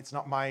my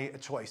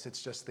choice.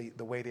 It's just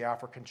the way the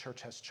African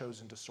church has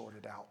chosen to sort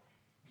it out.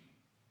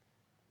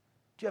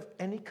 Do you have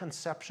any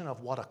conception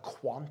of what a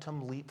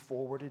quantum leap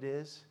forward it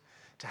is?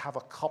 To have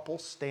a couple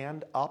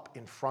stand up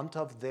in front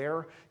of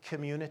their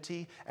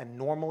community, and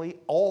normally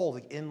all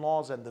the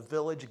in-laws and the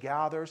village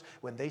gathers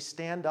when they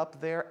stand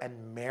up there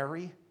and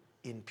marry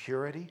in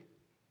purity.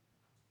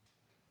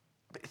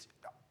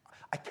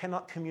 I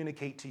cannot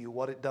communicate to you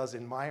what it does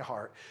in my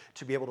heart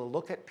to be able to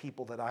look at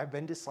people that I've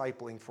been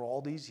discipling for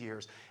all these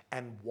years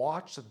and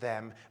watch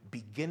them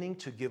beginning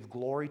to give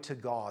glory to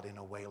God in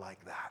a way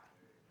like that.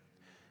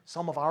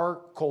 Some of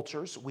our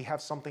cultures, we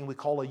have something we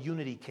call a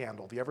unity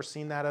candle. Have you ever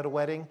seen that at a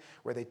wedding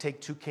where they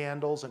take 2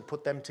 candles and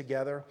put them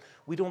together?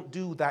 We don't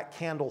do that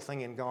candle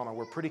thing in Ghana.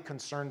 We're pretty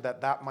concerned that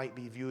that might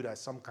be viewed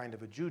as some kind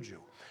of a juju.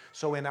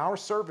 So in our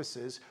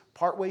services,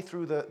 partway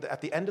through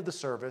at the end of the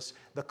service,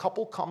 the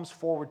couple comes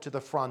forward to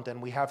the front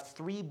and we have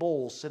 3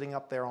 bowls sitting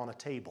up there on a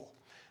table.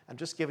 I'm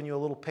just giving you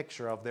a little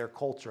picture of their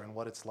culture and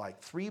what it's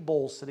like. 3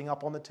 bowls sitting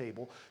up on the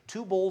table.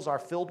 2 bowls are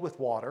filled with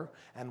water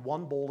and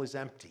 1 bowl is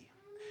empty.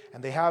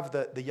 And they have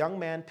the young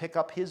man pick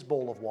up his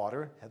bowl of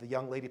water, and the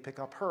young lady pick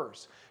up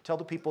hers. Tell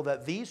the people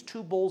that these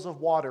 2 bowls of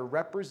water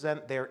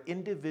represent their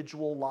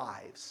individual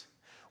lives,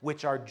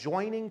 which are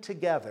joining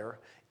together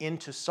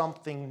into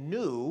something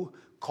new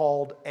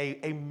called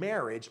a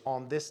marriage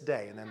on this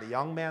day. And then the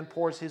young man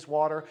pours his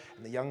water,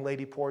 and the young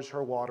lady pours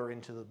her water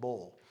into the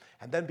bowl.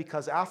 And then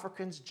because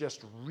Africans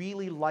just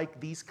really like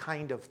these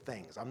kind of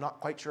things, I'm not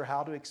quite sure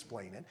how to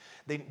explain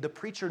it, the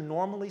preacher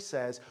normally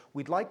says,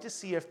 we'd like to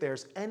see if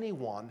there's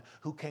anyone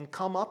who can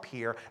come up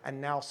here and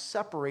now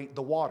separate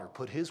the water.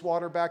 Put his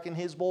water back in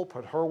his bowl,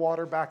 put her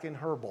water back in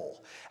her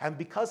bowl. And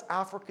because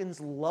Africans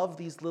love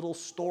these little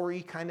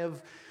story kind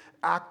of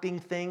acting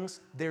things,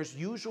 there's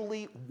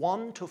usually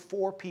 1 to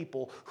 4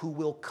 people who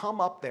will come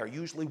up there,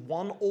 usually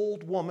 1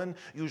 old woman,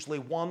 usually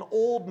 1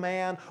 old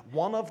man,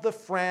 1 of the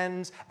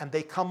friends, and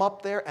they come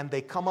up there and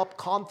they come up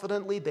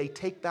confidently, they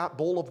take that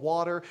bowl of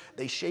water,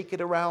 they shake it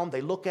around,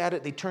 they look at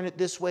it, they turn it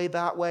this way,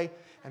 that way,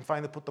 and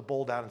finally put the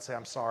bowl down and say,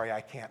 I'm sorry,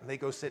 I can't. And they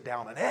go sit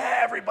down and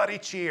everybody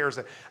cheers.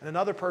 And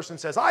another person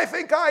says, I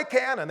think I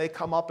can. And they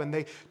come up and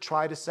they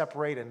try to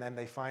separate. And then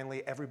they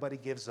finally, everybody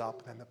gives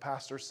up. And the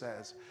pastor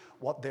says,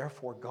 what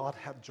therefore God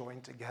hath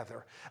joined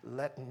together,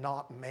 let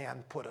not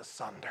man put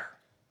asunder.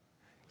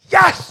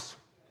 Yes!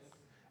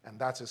 And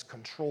that's as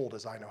controlled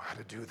as I know how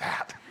to do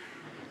that.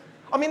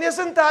 I mean,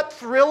 isn't that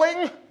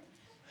thrilling?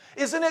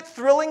 Isn't it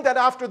thrilling that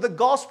after the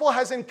gospel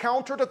has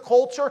encountered a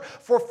culture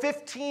for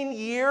 15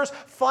 years,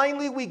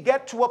 finally we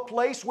get to a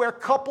place where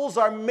couples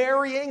are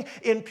marrying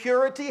in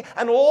purity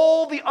and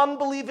all the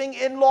unbelieving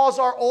in-laws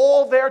are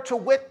all there to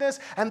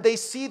witness, and they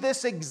see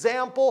this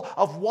example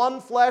of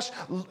one flesh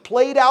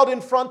played out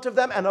in front of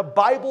them and a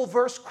Bible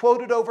verse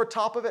quoted over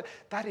top of it?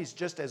 That is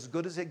just as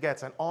good as it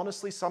gets. And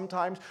honestly,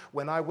 sometimes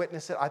when I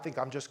witness it, I think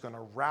I'm just going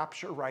to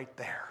rapture right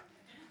there.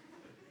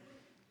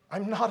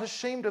 I'm not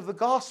ashamed of the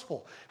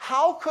gospel.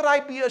 How could I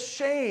be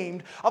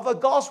ashamed of a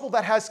gospel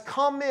that has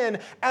come in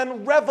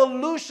and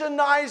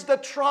revolutionized the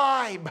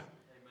tribe? Amen.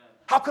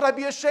 How could I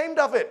be ashamed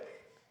of it?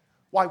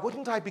 Why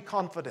wouldn't I be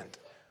confident?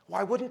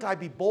 Why wouldn't I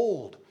be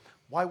bold?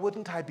 Why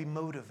wouldn't I be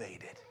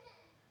motivated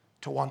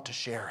to want to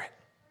share it?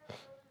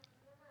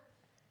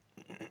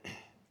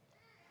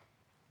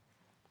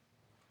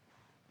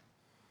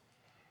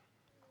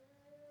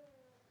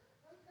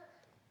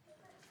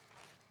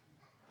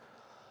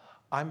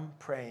 I'm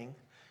praying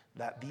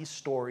that these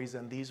stories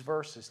and these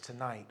verses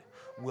tonight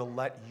will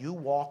let you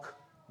walk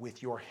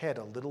with your head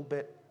a little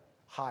bit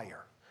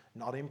higher,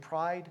 not in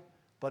pride,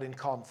 but in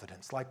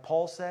confidence. Like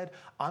Paul said,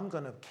 I'm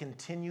going to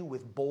continue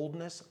with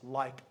boldness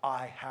like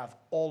I have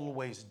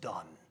always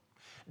done.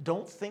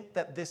 Don't think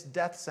that this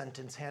death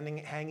sentence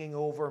hanging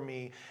over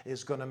me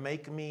is going to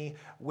make me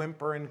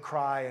whimper and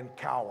cry and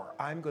cower.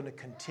 I'm going to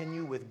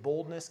continue with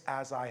boldness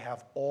as I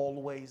have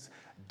always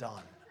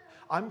done.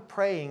 I'm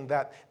praying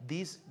that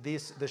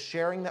the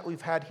sharing that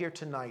we've had here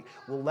tonight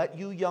will let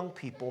you young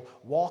people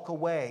walk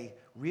away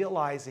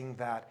realizing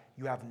that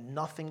you have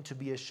nothing to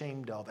be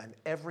ashamed of and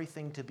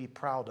everything to be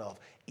proud of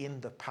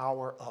in the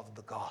power of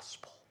the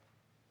gospel.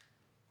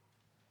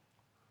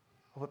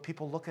 But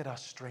people look at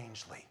us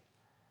strangely.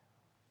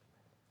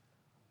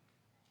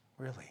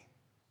 Really.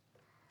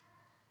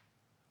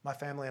 My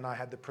family and I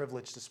had the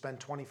privilege to spend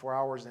 24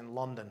 hours in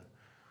London,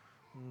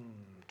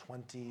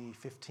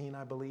 2015,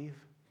 I believe.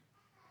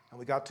 And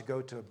we got to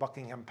go to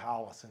Buckingham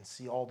Palace and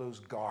see all those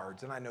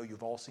guards. And I know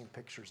you've all seen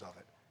pictures of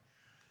it.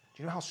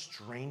 Do you know how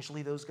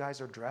strangely those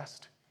guys are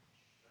dressed?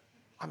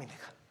 I mean, they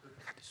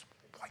got these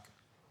like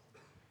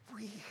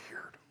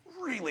weird,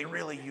 really,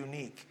 really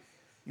unique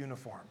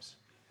uniforms.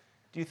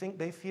 Do you think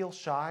they feel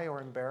shy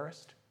or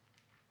embarrassed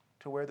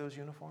to wear those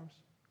uniforms?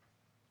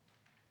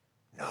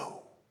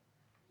 No.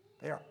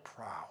 They are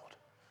proud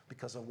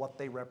because of what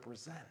they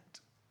represent.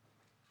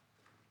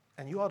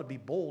 And you ought to be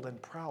bold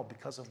and proud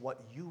because of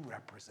what you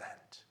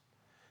represent.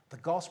 The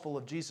gospel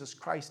of Jesus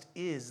Christ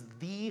is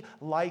the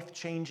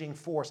life-changing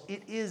force.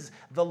 It is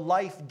the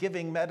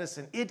life-giving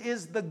medicine. It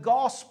is the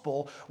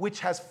gospel which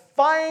has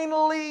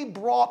finally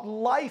brought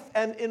life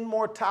and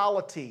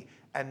immortality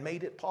and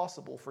made it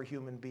possible for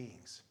human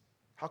beings.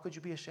 How could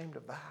you be ashamed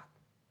of that?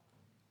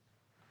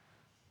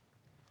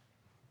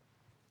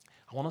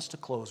 I want us to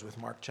close with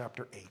Mark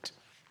chapter 8.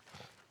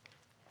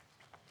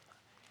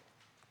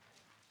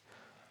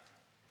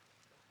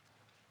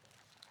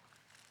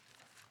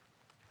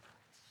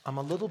 I'm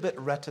a little bit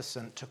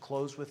reticent to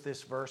close with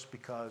this verse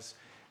because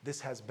this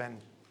has been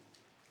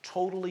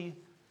totally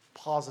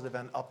positive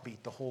and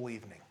upbeat the whole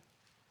evening.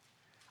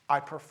 I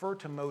prefer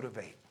to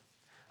motivate.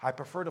 I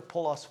prefer to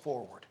pull us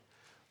forward.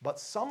 But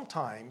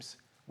sometimes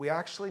we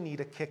actually need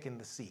a kick in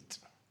the seat.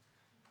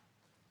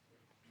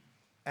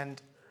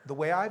 And the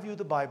way I view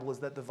the Bible is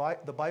that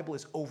the Bible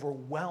is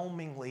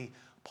overwhelmingly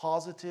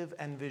positive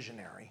and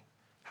visionary.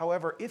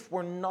 However, if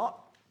we're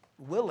not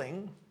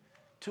willing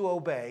to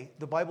obey,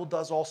 the Bible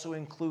does also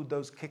include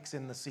those kicks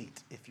in the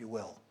seat, if you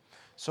will.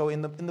 So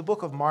in the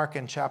book of Mark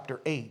in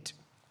chapter 8,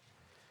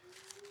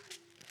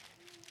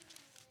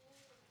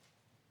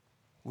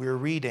 we're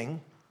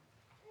reading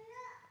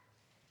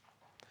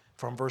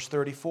from verse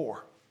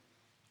 34.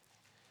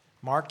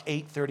 Mark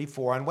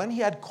 8:34. And when he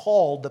had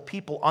called the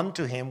people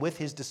unto him with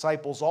his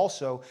disciples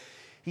also,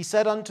 he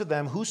said unto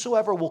them,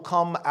 Whosoever will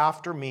come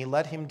after me,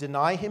 let him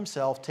deny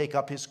himself, take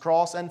up his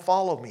cross, and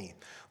follow me.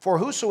 For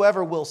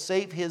whosoever will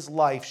save his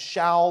life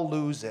shall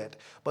lose it.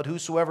 But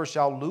whosoever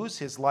shall lose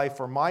his life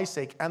for my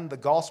sake and the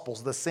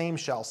gospel's, the same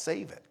shall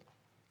save it.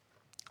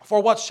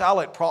 For what shall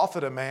it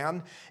profit a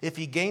man if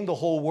he gain the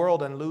whole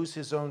world and lose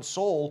his own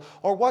soul?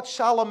 Or what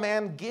shall a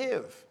man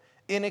give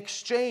in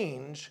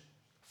exchange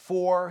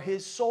for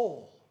his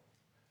soul?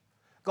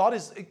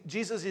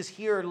 Jesus is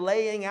here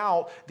laying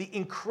out the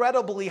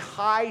incredibly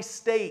high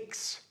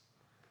stakes.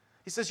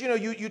 He says,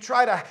 you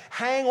try to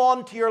hang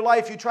on to your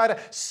life, you try to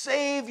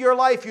save your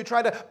life, you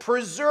try to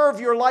preserve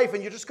your life,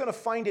 and you're just going to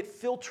find it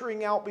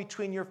filtering out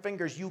between your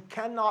fingers. You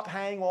cannot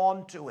hang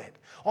on to it.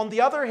 On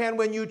the other hand,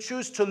 when you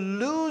choose to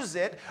lose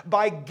it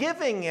by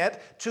giving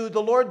it to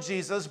the Lord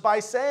Jesus, by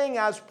saying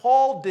as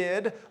Paul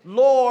did,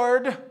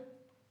 Lord, I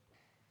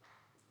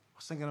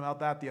was thinking about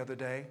that the other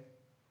day.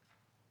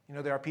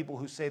 There are people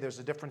who say there's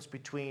a difference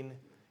between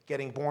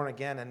getting born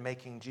again and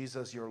making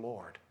Jesus your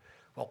Lord.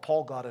 Well,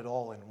 Paul got it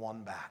all in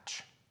one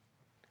batch.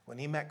 When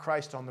he met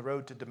Christ on the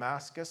road to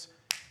Damascus,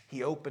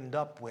 he opened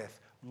up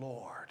with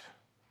Lord,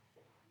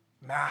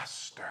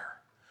 Master,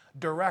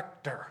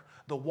 Director,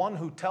 the one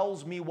who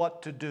tells me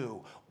what to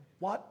do.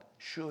 What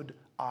should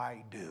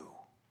I do?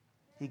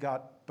 He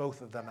got both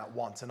of them at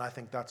once, and I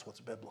think that's what's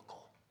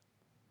biblical.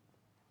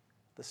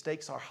 The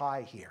stakes are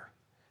high here.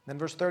 Then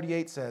verse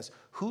 38 says,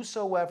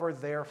 Whosoever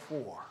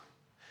therefore,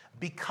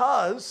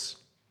 because,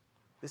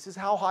 this is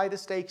how high the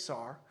stakes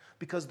are,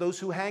 because those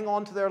who hang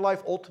on to their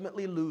life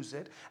ultimately lose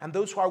it, and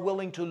those who are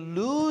willing to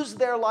lose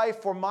their life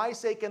for my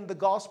sake and the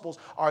gospel's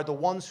are the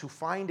ones who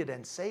find it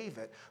and save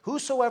it.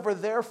 Whosoever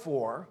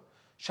therefore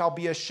shall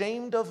be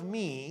ashamed of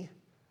me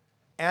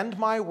and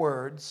my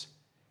words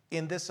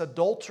in this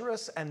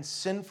adulterous and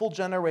sinful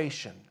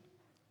generation,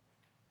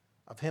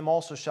 of him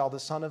also shall the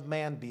Son of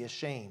Man be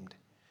ashamed,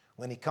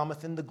 when he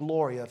cometh in the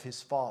glory of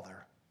his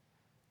Father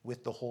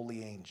with the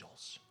holy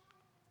angels.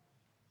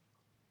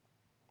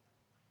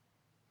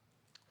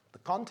 The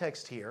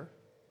context here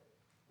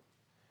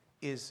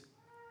is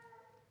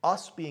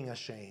us being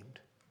ashamed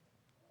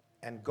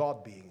and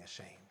God being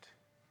ashamed.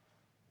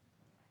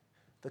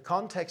 The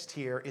context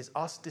here is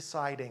us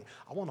deciding,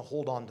 I want to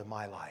hold on to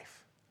my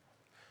life.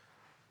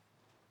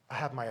 I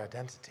have my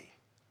identity.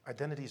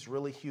 Identity is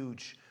really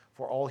huge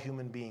for all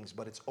human beings,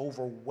 but it's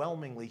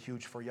overwhelmingly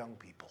huge for young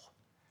people.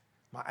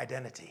 My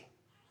identity.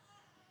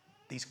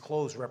 These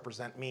clothes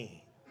represent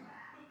me.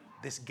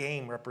 This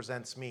game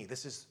represents me.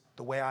 This is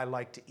the way I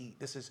like to eat.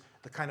 This is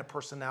the kind of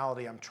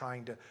personality I'm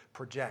trying to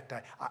project.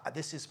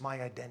 This is my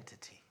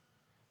identity.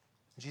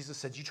 Jesus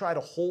said, you try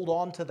to hold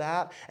on to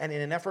that, and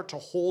in an effort to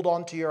hold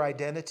on to your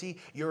identity,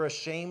 you're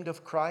ashamed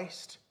of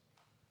Christ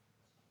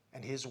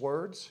and his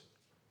words.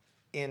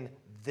 In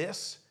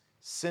this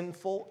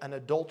sinful and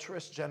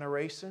adulterous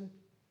generation,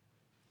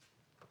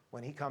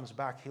 when he comes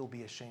back, he'll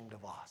be ashamed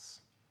of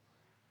us.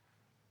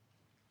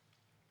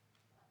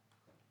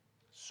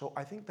 So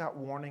I think that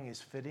warning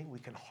is fitting. We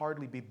can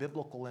hardly be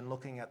biblical in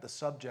looking at the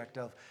subject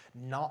of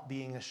not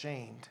being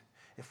ashamed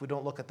if we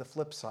don't look at the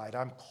flip side.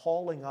 I'm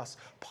calling us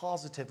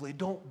positively,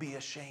 don't be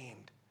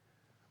ashamed.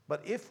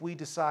 But if we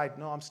decide,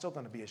 no, I'm still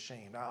going to be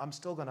ashamed. I'm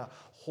still going to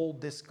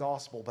hold this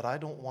gospel, but I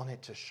don't want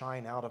it to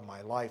shine out of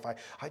my life.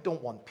 I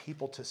don't want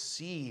people to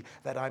see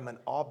that I'm an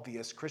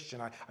obvious Christian.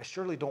 I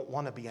surely don't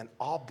want to be an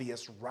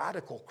obvious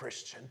radical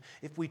Christian.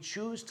 If we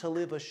choose to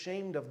live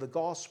ashamed of the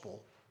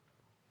gospel,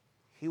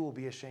 he will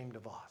be ashamed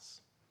of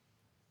us.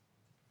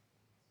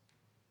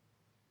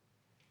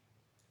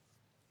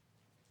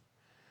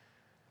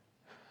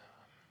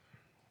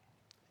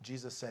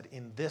 Jesus said,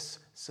 in this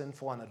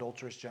sinful and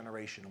adulterous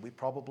generation, we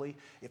probably,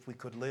 if we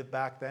could live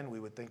back then, we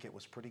would think it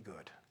was pretty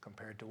good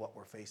compared to what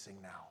we're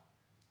facing now.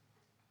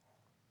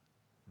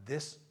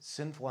 This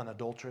sinful and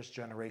adulterous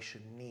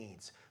generation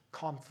needs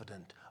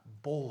confident,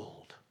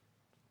 bold,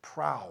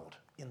 proud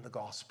in the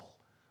gospel.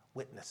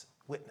 Witness.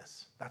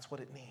 That's what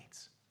it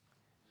needs.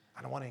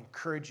 And I want to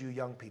encourage you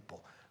young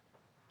people,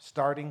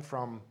 starting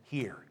from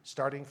here,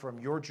 starting from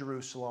your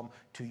Jerusalem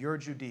to your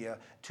Judea,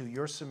 to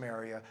your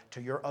Samaria,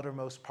 to your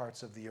uttermost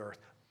parts of the earth,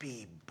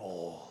 be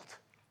bold.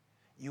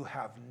 You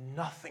have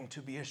nothing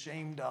to be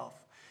ashamed of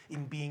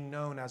in being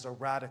known as a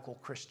radical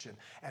Christian,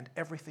 and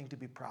everything to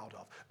be proud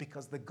of,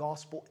 because the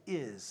gospel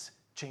is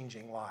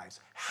changing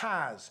lives,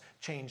 has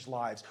changed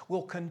lives,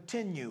 will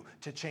continue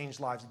to change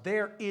lives.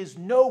 There is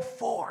no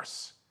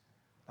force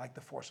like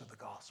the force of the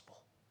gospel.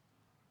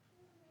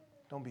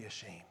 Don't be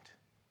ashamed.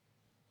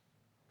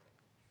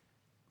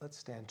 Let's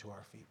stand to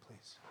our feet,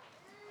 please.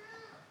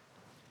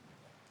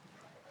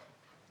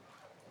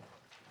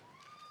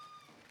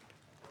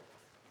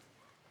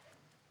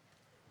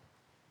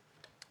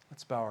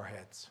 Let's bow our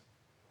heads.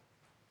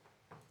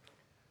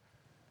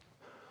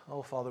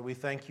 Oh, Father, we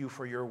thank you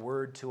for your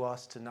word to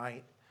us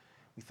tonight.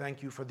 We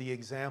thank you for the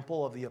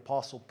example of the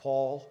Apostle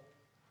Paul,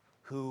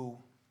 who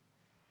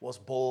was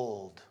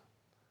bold,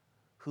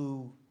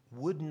 who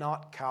would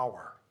not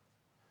cower,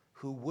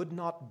 who would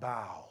not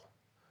bow,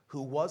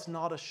 who was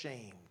not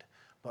ashamed,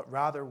 but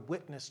rather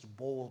witnessed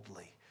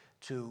boldly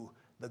to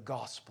the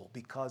gospel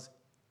because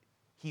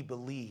he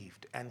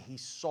believed and he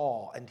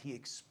saw and he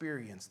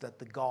experienced that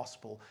the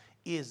gospel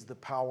is the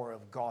power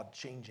of God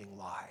changing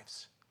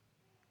lives.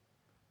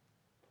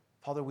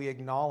 Father, we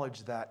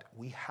acknowledge that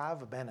we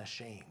have been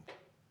ashamed.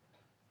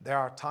 There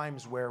are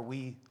times where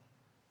we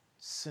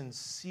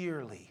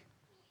sincerely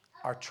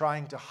are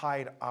trying to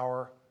hide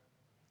our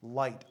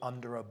light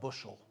under a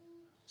bushel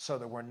so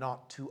that we're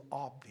not too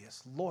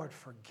obvious. Lord,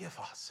 forgive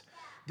us.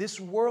 This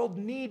world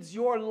needs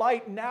your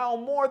light now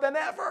more than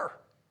ever,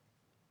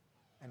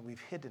 and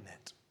we've hidden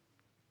it.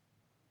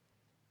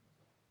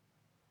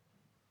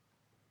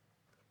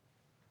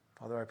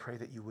 Father, I pray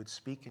that you would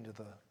speak into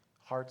the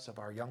hearts of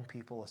our young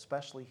people,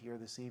 especially here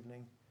this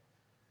evening,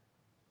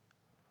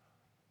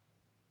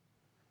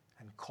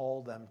 and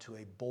call them to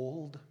a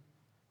bold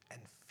and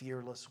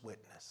fearless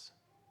witness.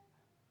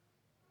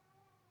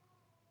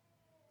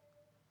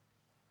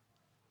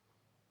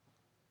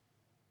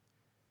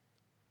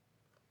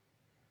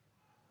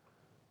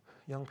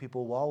 Young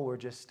people, while we're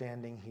just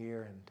standing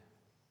here and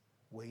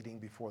waiting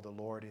before the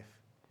Lord,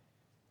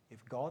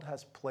 if God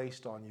has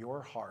placed on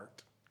your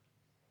heart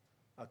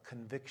a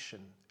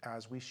conviction,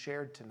 as we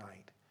shared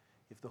tonight,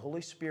 if the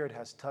Holy Spirit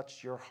has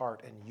touched your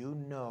heart and you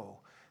know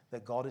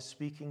that God is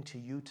speaking to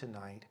you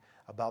tonight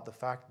about the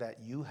fact that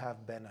you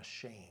have been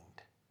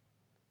ashamed,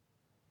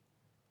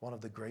 one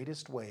of the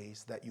greatest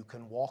ways that you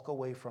can walk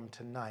away from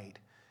tonight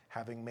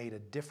having made a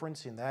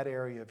difference in that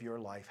area of your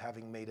life,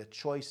 having made a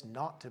choice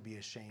not to be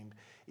ashamed,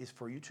 is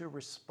for you to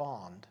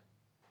respond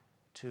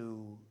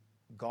to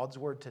God's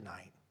word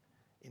tonight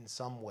in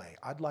some way.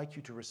 I'd like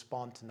you to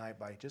respond tonight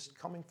by just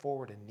coming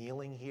forward and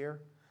kneeling here.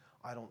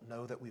 I don't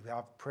know that we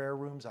have prayer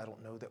rooms. I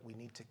don't know that we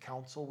need to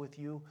counsel with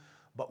you,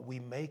 but we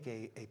make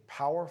a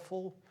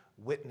powerful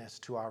witness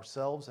to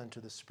ourselves and to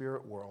the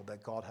spirit world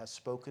that God has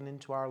spoken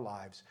into our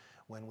lives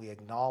when we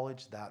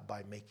acknowledge that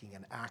by making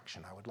an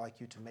action. I would like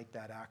you to make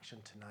that action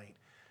tonight.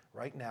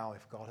 Right now,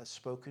 if God has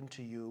spoken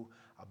to you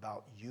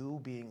about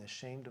you being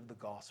ashamed of the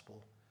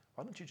gospel,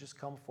 why don't you just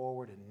come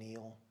forward and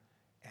kneel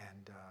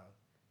and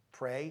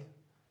pray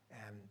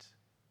and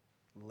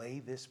lay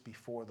this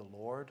before the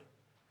Lord.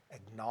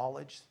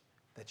 Acknowledge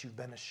that you've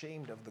been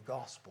ashamed of the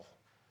gospel,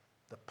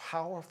 the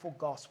powerful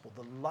gospel,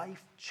 the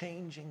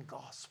life-changing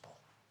gospel.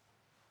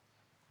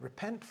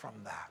 Repent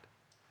from that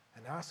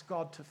and ask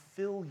God to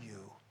fill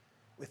you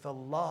with a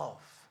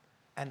love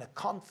and a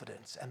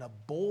confidence and a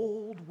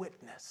bold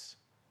witness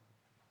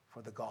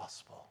for the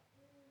gospel.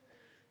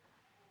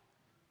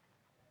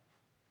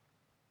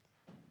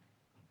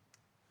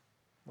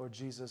 Lord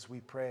Jesus, we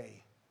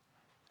pray,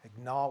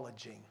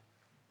 acknowledging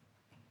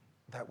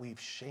that we've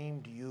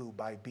shamed you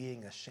by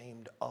being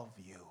ashamed of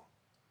you.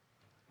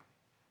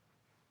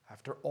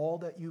 After all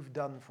that you've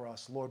done for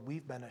us, Lord,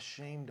 we've been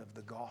ashamed of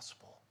the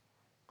gospel.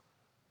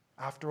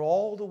 After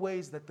all the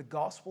ways that the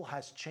gospel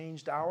has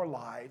changed our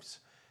lives,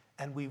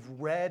 and we've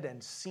read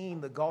and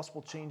seen the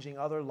gospel changing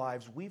other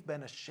lives, we've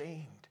been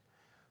ashamed.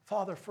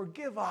 Father,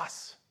 forgive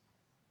us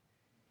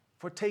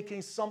for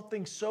taking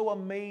something so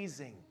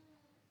amazing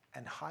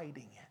and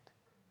hiding it.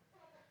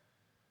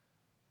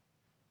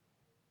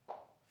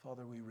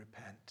 Father, we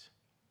repent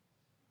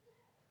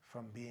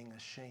from being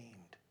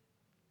ashamed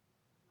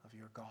of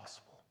your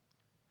gospel.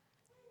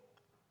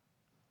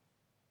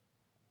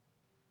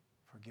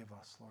 Forgive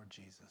us, Lord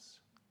Jesus.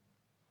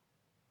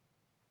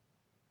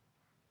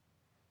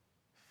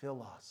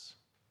 Fill us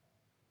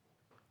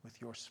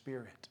with your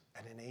Spirit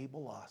and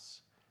enable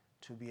us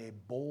to be a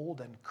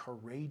bold and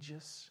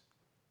courageous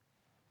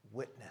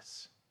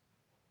witness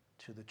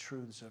to the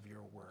truths of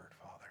your word,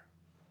 Father.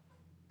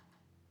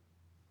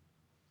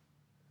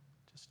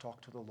 Just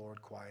talk to the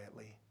Lord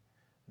quietly.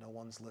 No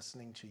one's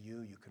listening to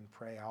you. You can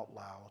pray out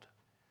loud.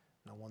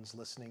 No one's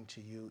listening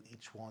to you.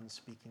 Each one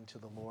speaking to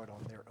the Lord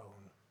on their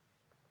own.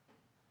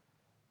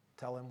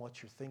 Tell him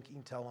what you're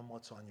thinking. Tell him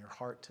what's on your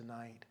heart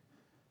tonight.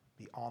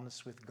 Be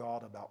honest with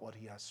God about what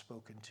he has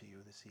spoken to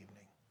you this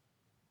evening.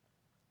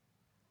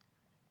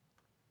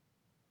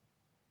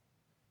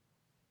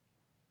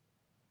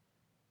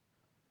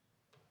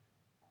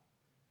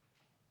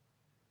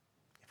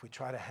 If we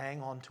try to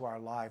hang on to our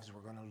lives,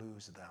 we're going to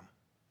lose them.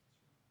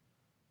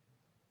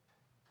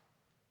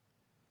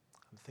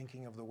 I'm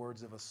thinking of the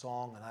words of a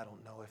song, and I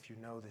don't know if you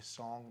know this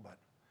song, but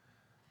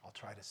I'll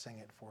try to sing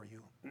it for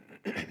you.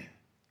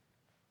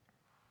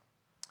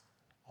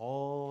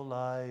 All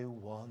I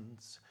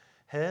once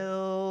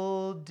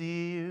held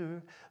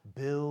dear,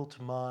 built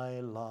my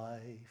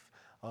life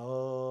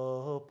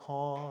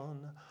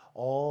upon,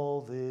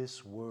 all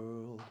this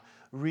world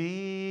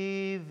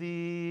reveres,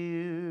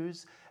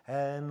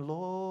 and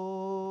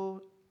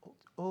Lord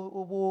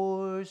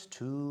wars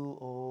to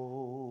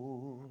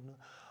own.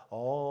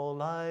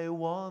 All I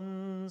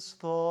once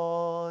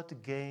thought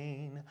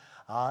gain,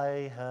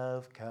 I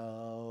have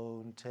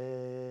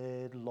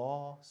counted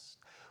lost,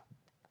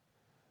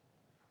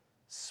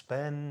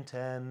 spent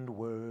and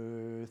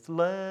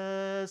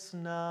worthless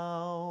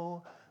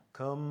now,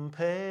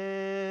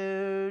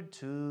 compared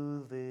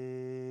to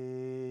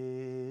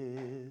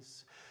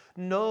this.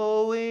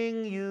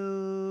 Knowing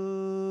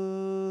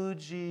you,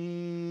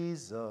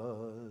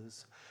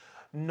 Jesus,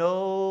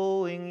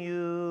 knowing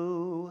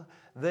you,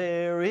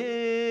 there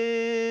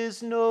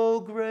is no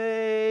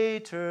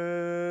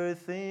greater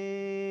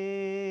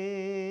thing.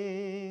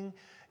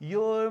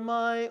 You're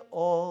my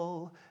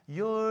all,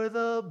 you're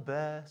the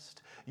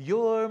best,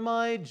 you're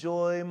my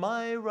joy,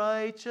 my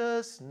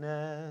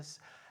righteousness,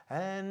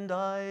 and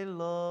I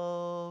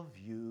love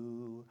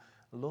you,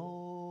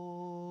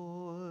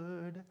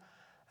 Lord,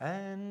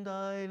 and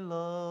I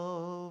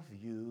love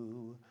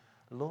you,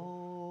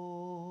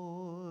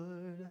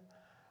 Lord,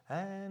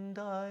 and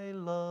I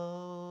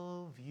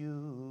love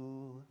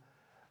you,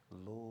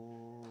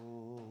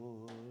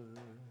 Lord.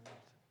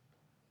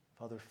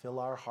 Father, fill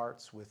our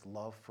hearts with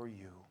love for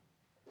you,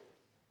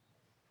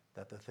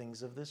 that the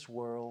things of this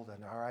world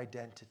and our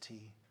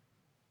identity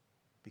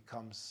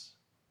becomes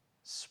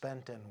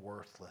spent and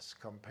worthless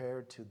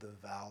compared to the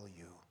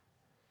value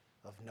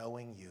of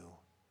knowing you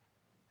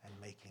and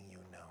making you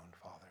known,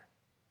 Father.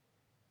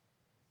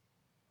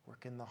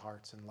 Work in the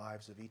hearts and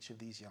lives of each of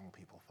these young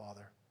people,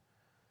 Father.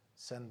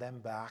 Send them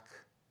back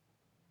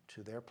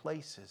to their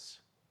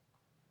places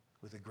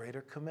with a greater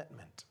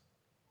commitment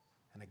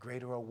and a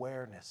greater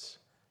awareness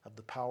of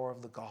the power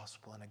of the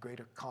gospel and a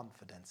greater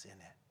confidence in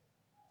it.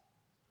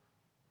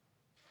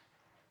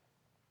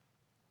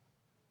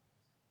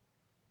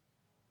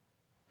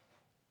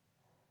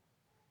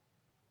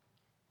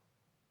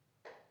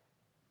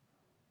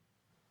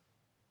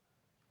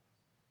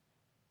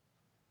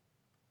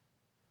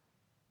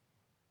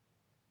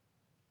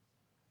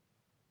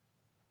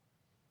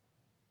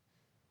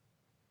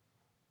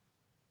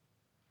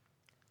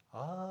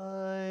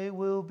 I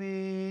will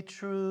be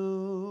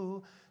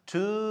true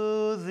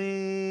to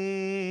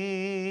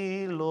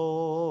thee,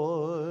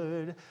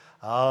 Lord.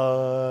 I'll